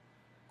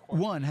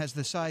 One has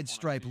the side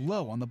stripe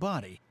low on the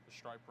body,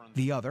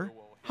 the other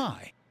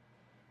high.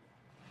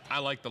 I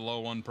like the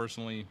low one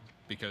personally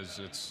because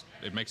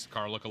it makes the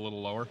car look a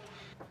little lower.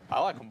 I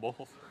like them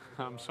both,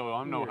 so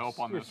I'm no help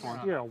on this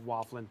one. You're a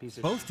waffling piece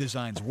of Both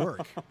designs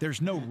work.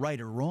 There's no right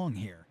or wrong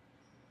here.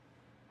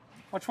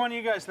 Which one do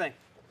you guys think?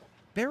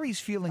 Barry's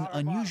feeling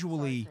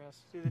unusually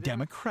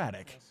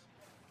democratic.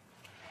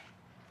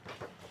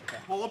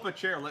 Pull up a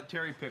chair. Let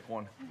Terry pick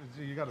one.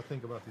 You got to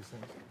think about these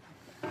things.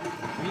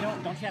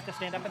 Don't you have to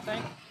stand up and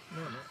think?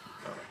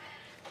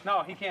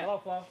 No, he can't. Hello,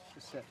 Flo.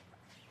 Just sit.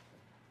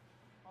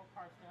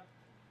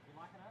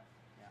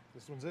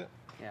 This one's it?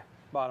 Yeah,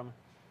 bottom.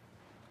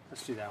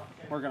 Let's do that one.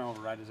 We're going to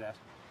override his ass.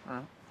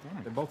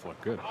 They both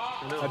look good.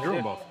 I I drew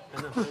them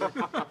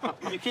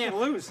both. You can't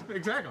lose.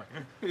 Exactly.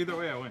 Either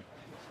way, I win.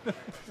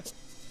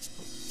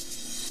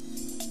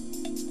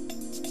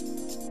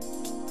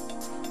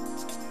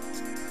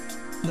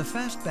 The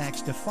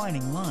Fastback's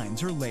defining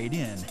lines are laid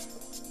in.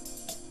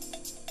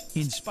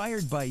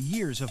 Inspired by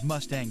years of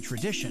Mustang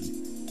tradition,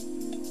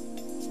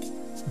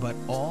 but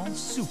all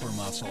super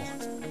muscle.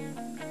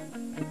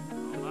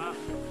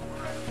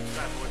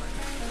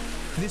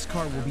 This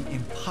car will be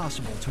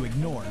impossible to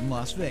ignore in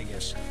Las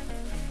Vegas.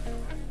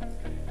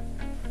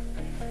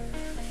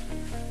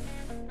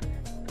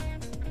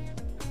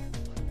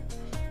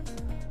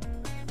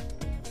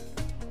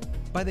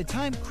 By the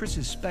time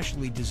Chris's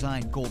specially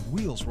designed gold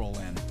wheels roll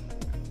in,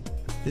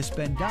 the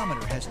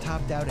speedometer has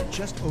topped out at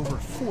just over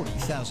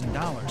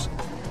 $40,000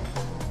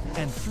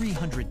 and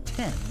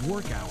 310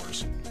 work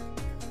hours.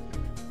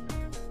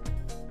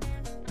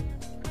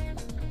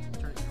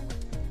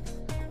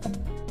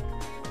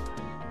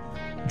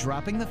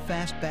 Dropping the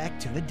Fastback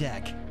to the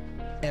deck,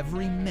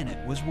 every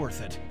minute was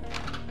worth it.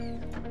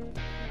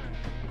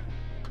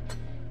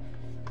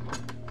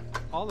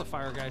 All the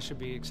fire guys should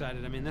be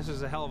excited. I mean, this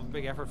is a hell of a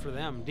big effort for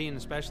them, Dean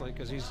especially,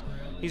 because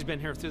he's been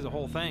here through the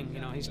whole thing.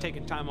 You know, he's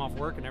taken time off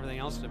work and everything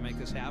else to make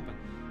this happen.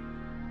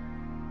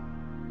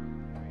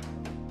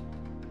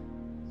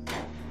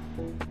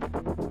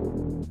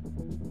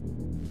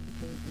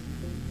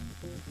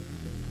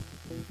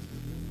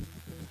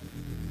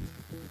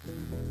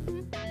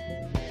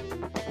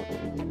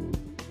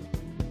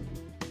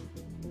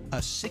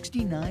 A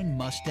 '69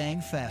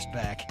 Mustang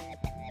Fastback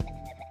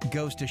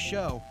goes to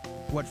show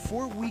what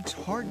 4 weeks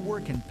hard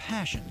work and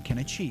passion can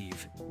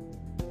achieve.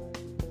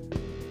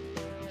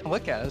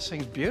 Look at it, this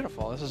thing's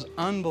beautiful. This is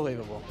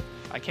unbelievable.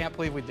 I can't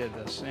believe we did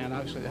this. And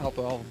obviously the help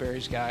of all of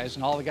Barry's guys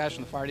and all the guys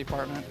from the fire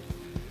department.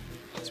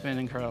 It's been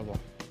incredible.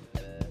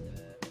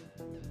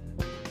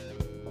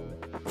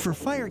 For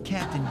Fire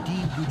Captain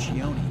Dean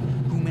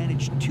Guccione, who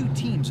managed 2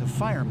 teams of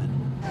firemen,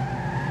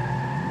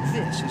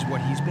 this is what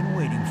he's been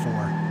waiting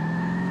for.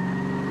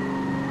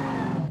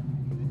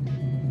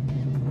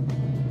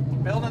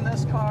 Building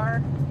this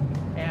car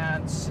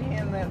and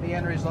seeing the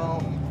end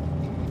result,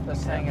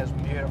 this thing is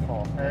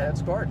beautiful.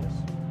 It's gorgeous.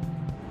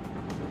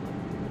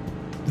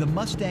 The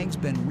Mustang's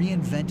been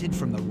reinvented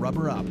from the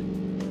rubber up,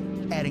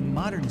 adding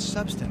modern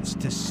substance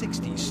to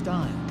 '60s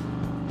style.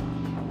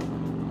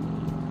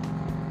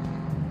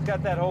 It's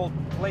got that old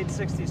late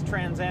 60s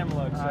Trans Am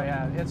look. So. Oh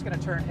yeah, it's going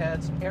to turn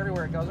heads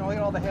everywhere it goes. And look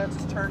at all the heads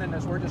it's turning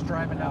as we're just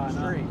driving down the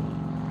street.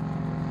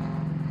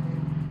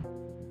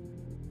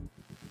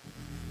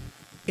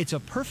 It's a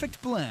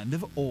perfect blend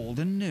of old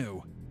and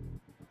new.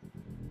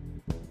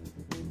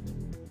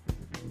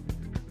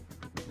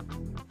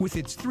 With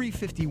its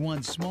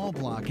 351 small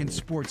block and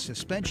sports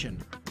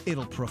suspension,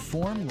 it'll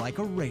perform like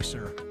a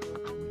racer.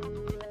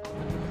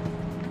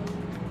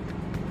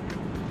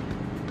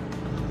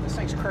 This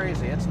thing's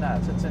crazy. It's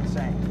nuts. It's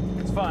insane.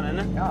 It's fun, isn't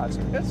it? No,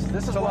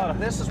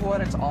 this is what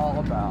it's all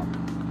about.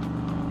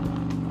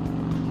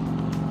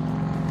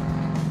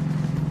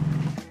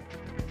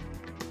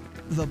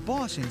 The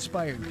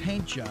Boss-inspired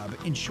paint job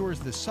ensures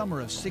the summer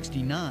of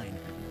 '69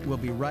 will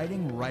be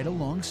riding right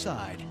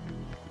alongside.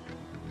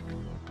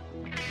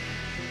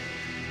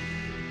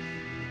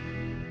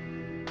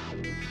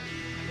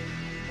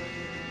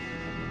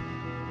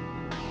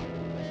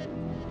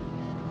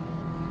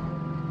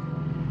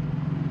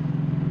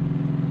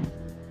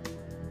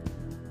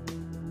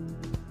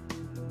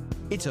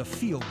 It's a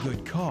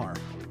feel-good car,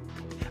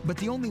 but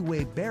the only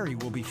way Barry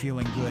will be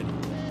feeling good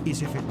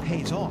is if it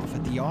pays off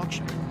at the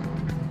auction.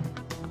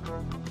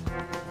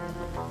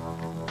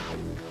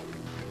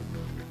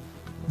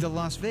 The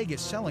Las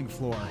Vegas selling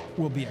floor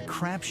will be a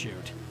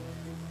crapshoot.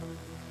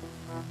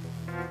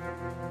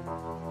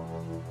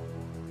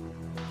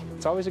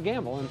 It's always a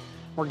gamble, and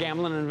we're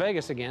gambling in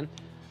Vegas again.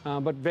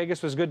 But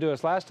Vegas was good to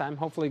us last time.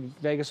 Hopefully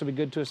Vegas will be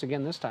good to us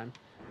again this time.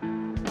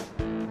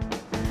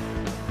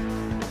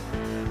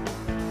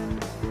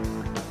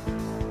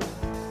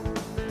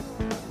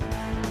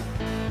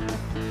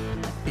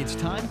 It's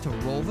time to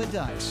roll the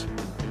dice.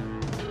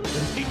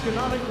 It's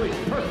economically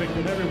perfect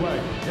in every way,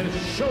 and it's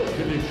show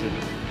condition.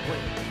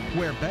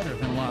 Where better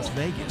than Las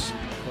Vegas,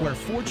 where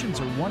fortunes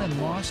are won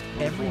and lost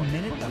every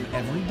minute of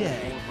every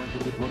day.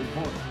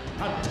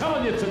 I'm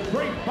telling you, it's a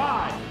great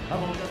buy.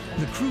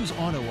 The Cruise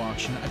Auto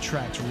Auction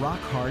attracts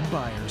rock-hard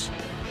buyers.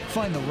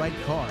 Find the right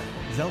car,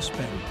 they'll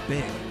spend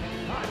big.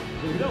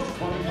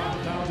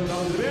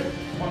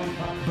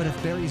 But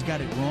if Barry's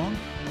got it wrong,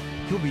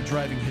 he'll be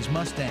driving his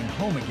Mustang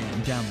home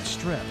again down the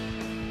strip.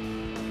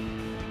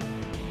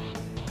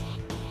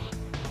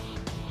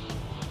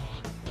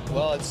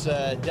 Well, it's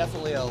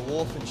definitely a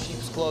wolf in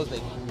sheep's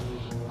clothing.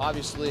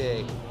 Obviously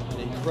an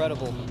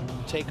incredible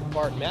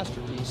take-apart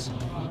masterpiece.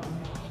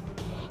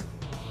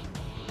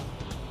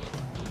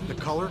 The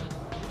color,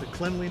 the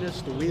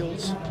cleanliness, the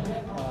wheels,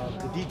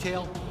 the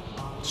detail,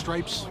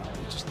 stripes,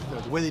 just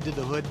the way they did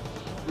the hood,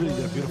 really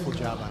did a beautiful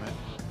job on it.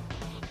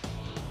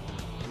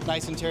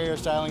 Nice interior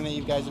styling that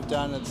you guys have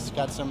done. It's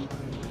got some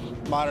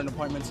modern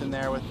appointments in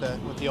there with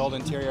the old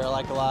interior I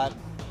like a lot.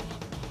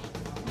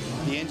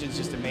 The engine's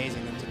just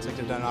amazing. It looks like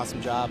they've done an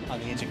awesome job on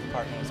the engine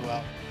compartment as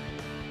well.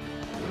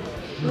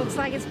 Looks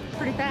like it's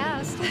pretty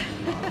fast.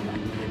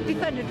 Be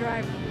fun to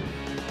drive.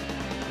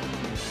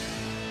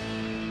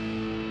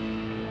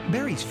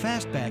 Barry's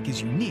fastback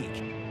is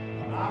unique,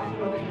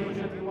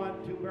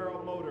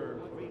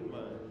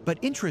 but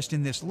interest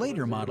in this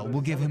later model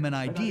will give him an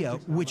idea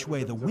which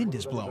way the wind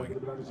is blowing.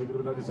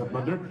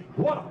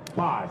 What a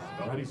buy!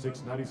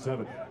 96,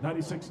 97,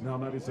 96, now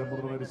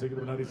 97, 96,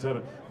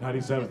 97,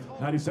 97,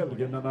 97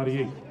 again, now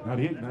 98,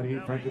 98,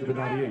 98, Frank could have been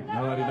 98,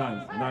 now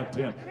 99, now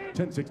 10,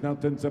 10, 6, now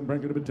 10, 7,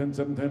 Frank could have been 10,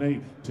 7, 10,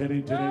 8, 10,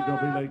 8, 10, 8,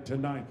 don't be late,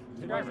 10, 9.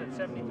 You guys at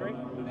 73?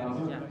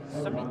 Yeah,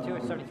 72 or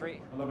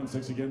 73. 11,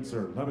 6 again,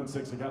 sir. 11,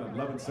 6, I got it.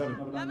 11, 7,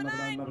 11,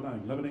 9, 11,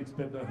 9, 11, 8,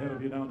 spit ahead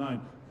of you now,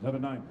 9,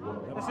 11, 9.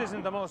 This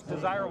isn't the most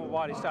desirable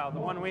body style. The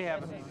one we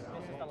have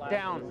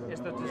down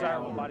is the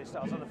desirable body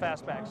styles on the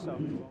fastback. So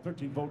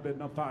 13 volt bed,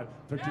 now 5.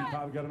 13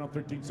 5, got it now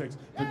 13 6.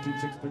 13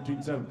 6,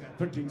 13 7.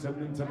 13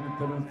 7, 7,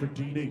 7,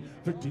 13 8.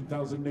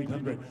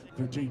 13,800.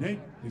 13 8.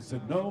 He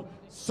said no.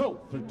 Sold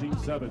 13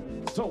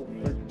 7. Sold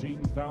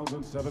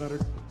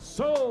 13,700.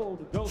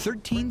 Sold.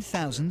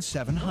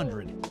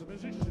 13,700.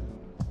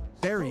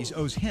 Barry's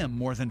owes him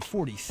more than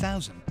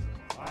 40,000.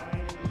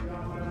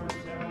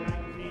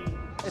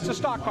 it's a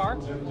stock car.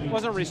 It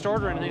wasn't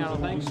restored or anything, I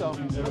don't think, so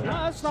no,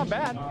 that's not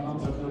bad.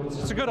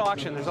 It's a good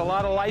auction. There's a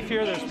lot of life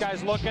here. There's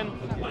guys looking.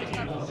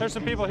 There's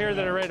some people here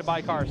that are ready to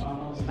buy cars.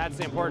 That's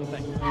the important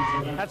thing.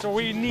 That's what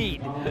we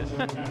need.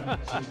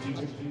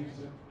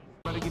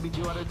 Better give me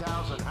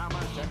 200,000. How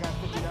much? I got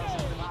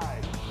 50,000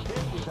 tonight.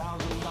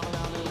 50,000 coming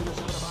down to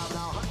 75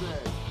 now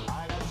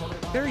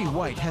 100. Barry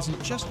White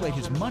hasn't just laid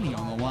his money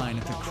on the line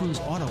at the Cruise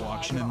Auto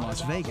Auction in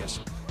Las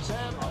Vegas.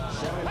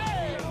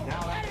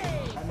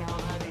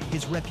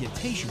 His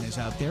reputation is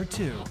out there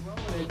too.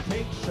 It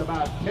takes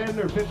about 10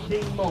 or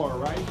 15 more,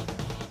 right?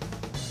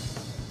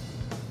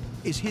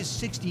 Is his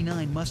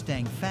 '69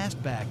 Mustang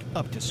Fastback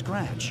up to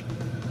scratch?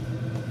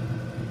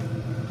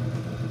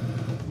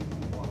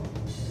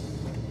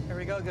 Here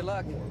we go, good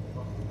luck.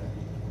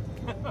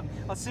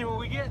 Let's see what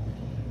we get.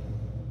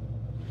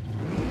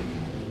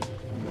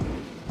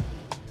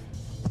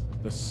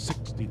 The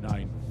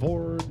 '69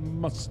 Ford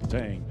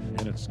Mustang,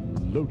 and it's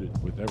loaded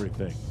with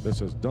everything. This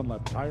is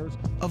Dunlop tires.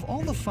 Of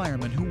all the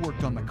firemen who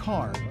worked on the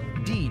car,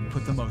 Dean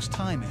put the most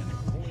time in,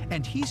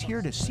 and he's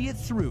here to see it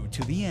through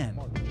to the end.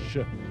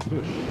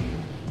 Push.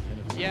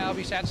 Yeah, I'll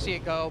be sad to see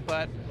it go,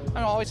 but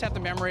I always have the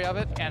memory of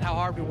it and how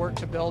hard we worked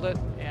to build it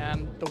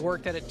and the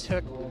work that it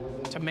took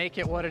to make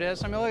it what it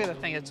is. I mean, look at the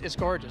thing, it's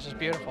gorgeous, it's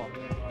beautiful.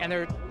 And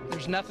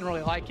there's nothing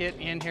really like it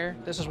in here.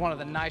 This is one of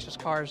the nicest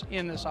cars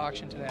in this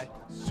auction today.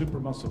 Super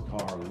muscle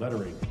car,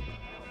 lettering.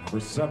 Number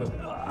 7,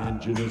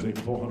 engine is a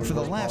 400 For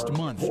the last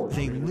horsepower month, Ford.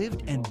 they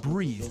lived and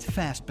breathed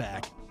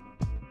Fastback.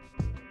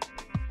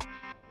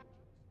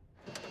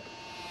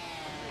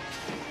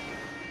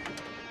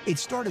 It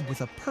started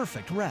with a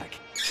perfect wreck.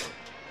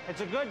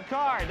 It's a good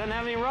car. It doesn't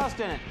have any rust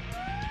in it.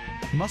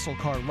 Muscle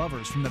car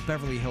lovers from the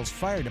Beverly Hills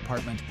Fire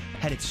Department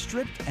had it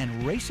stripped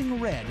and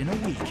racing red in a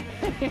week.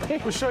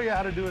 We'll show you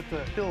how to do it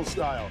the Hill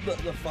style.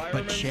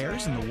 But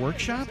chairs in the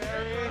workshop?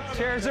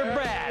 Chairs are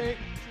bad.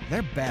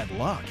 They're bad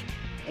luck.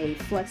 A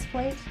flex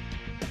plate.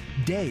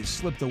 Days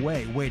slipped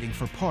away waiting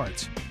for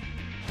parts.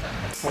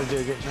 What do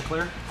you do, get you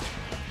clear?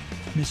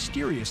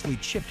 Mysteriously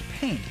chipped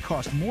paint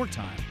cost more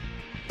time.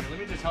 Here, let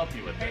me just help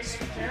you with this.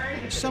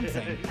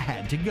 Something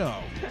had to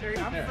go.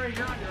 I'm afraid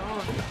you're on your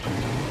own.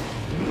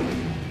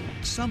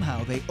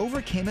 Somehow they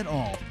overcame it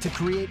all to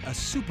create a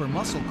super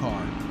muscle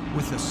car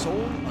with the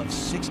soul of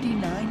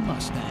 '69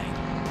 Mustang.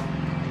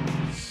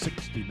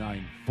 69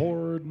 1969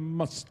 Ford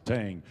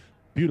Mustang.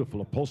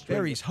 Beautiful upholstery.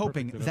 Barry's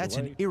hoping that's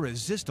an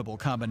irresistible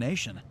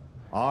combination.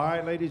 All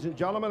right, ladies and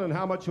gentlemen, and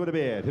how much would it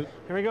be? Here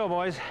we go,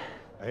 boys.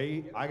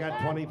 Hey, I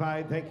got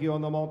 25. Thank you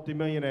on the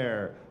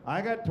multimillionaire. I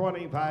got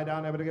 25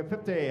 down there, but I get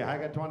 50. I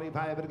got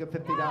 25, but I get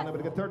 50 down there, but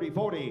I get 30,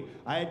 40.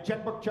 I had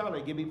checkbook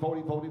Charlie, give me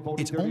 40, 40,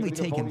 40. It's 30, only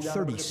taken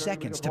 30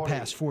 seconds to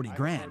pass 40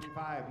 grand.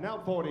 Now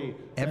 40.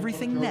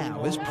 Everything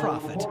now is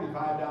profit.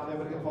 45 down there,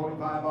 but I get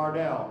 45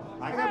 Ardell.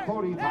 I got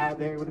 45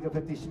 there, but I get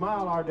 50.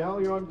 Smile,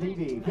 Ardell, you're on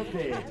TV.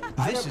 50.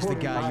 This is the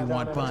guy you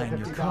want buying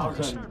your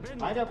cars.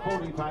 I got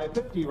 45,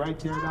 50 right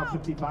there. Now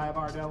 55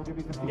 Ardell, give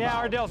me 55. Yeah,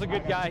 Ardell's a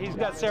good guy. He's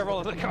got several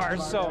of the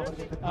cars, so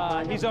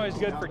he's always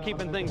good for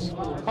keeping things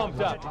pumped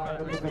up.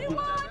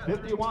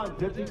 51,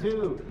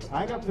 52.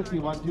 I got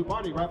 51, too.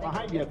 Marty, right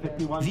behind you.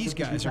 51. These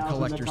guys are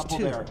collectors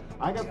too. There.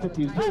 I got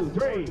 52,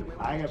 3.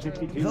 I got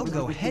 52. They'll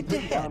go head to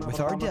head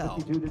with Ardell.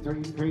 52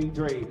 to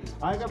 3.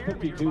 I got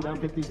 52 down,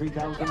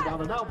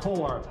 $53,000 now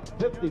 4.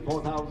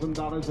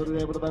 $54,000 that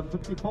they would have been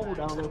 54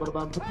 down. They would have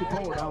been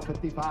 54 down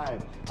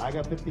 55. I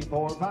got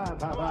 54, 5,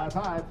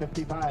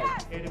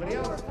 55. Anybody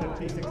else?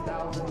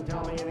 56,000.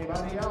 Tell me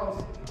anybody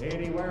else.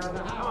 Anywhere in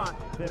the house.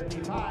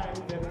 55,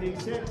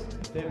 56,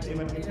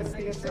 50,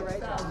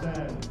 56,000.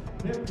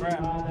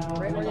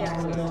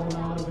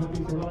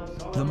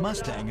 The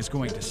Mustang is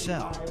going to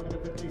sell.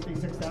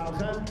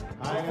 56,000.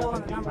 I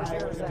got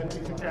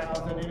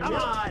 55,000. Come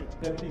on.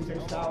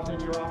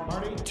 56,000. You're off,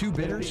 Marty. 2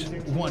 bidders,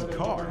 1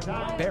 car.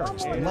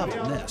 Barry's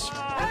loving this.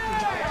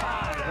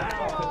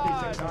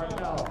 56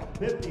 Ardell.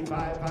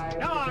 55.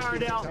 Come on,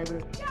 Ardell.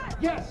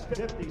 Yes.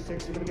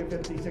 56. You're going to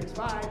get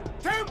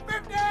 56.5.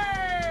 250.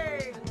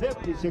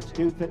 56,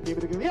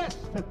 250. Yes.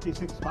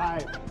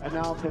 56.5. And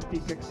now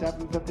 56,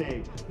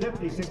 750.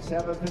 56,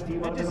 750.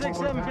 56,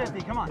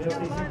 750. Come on.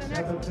 56,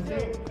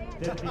 750.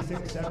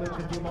 56,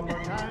 750. One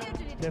more time.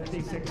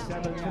 56,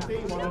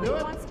 750. Want to do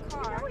it?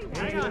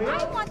 Hang on.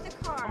 I want the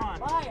car. Come on.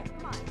 Buy it.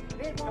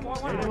 Come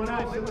on. Anyone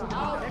else in the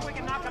house? I think we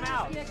can knock him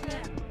out.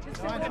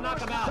 I can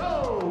knock him out.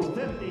 So,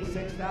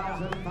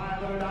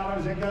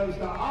 $56,500. It goes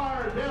to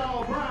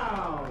Ardell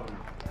Brown.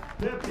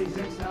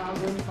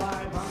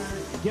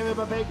 56,500. Give him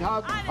a big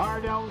hug.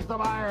 Ardell's the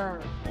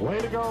buyer. Way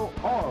to go,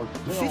 Ardell.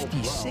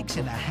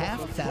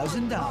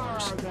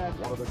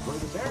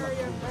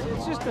 $56,500.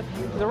 It's just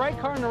the right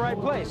car in the right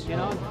place, you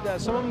know.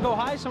 Some of them go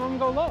high, some of them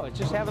go low. It's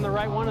just having the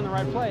right one in the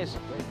right place.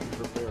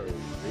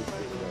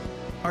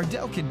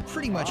 Ardell can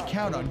pretty much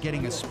count on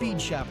getting a Speed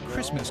Shop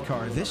Christmas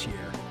car this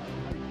year.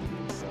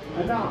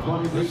 This is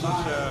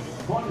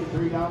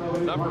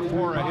number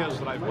 4 of his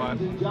that I bought.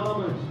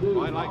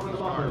 I like these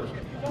cars,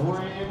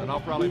 and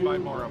I'll probably buy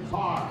more of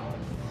them.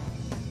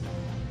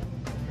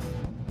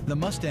 The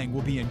Mustang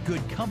will be in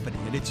good company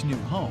at its new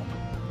home.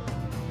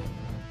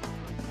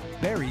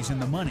 Barry's in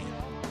the money.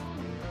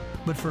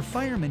 But for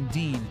Fireman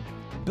Dean,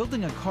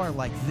 building a car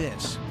like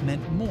this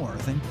meant more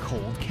than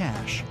cold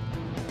cash.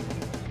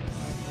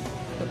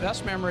 The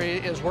best memory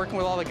is working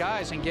with all the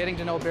guys and getting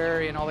to know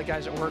Barry and all the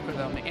guys that work with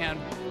him, and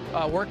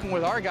working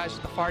with our guys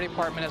at the fire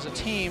department as a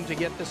team to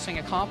get this thing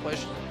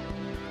accomplished.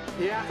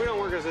 Yeah, if we don't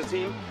work as a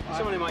team,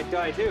 somebody might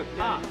die too.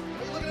 Yeah.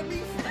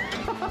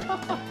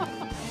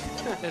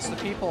 It's the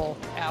people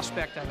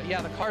aspect of it.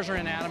 Yeah, the cars are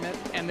inanimate,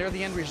 and they're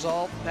the end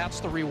result. That's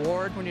the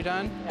reward when you're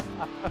done.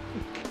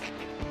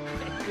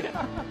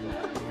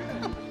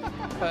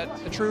 But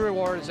the true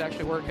reward is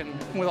actually working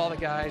with all the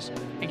guys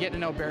and getting to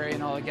know Barry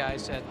and all the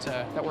guys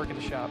that work in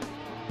the shop.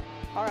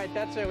 All right,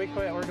 that's it. We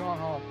quit. We're going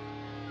home.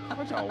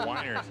 Bunch of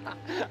whiners.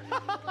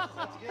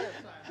 That's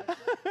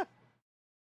good.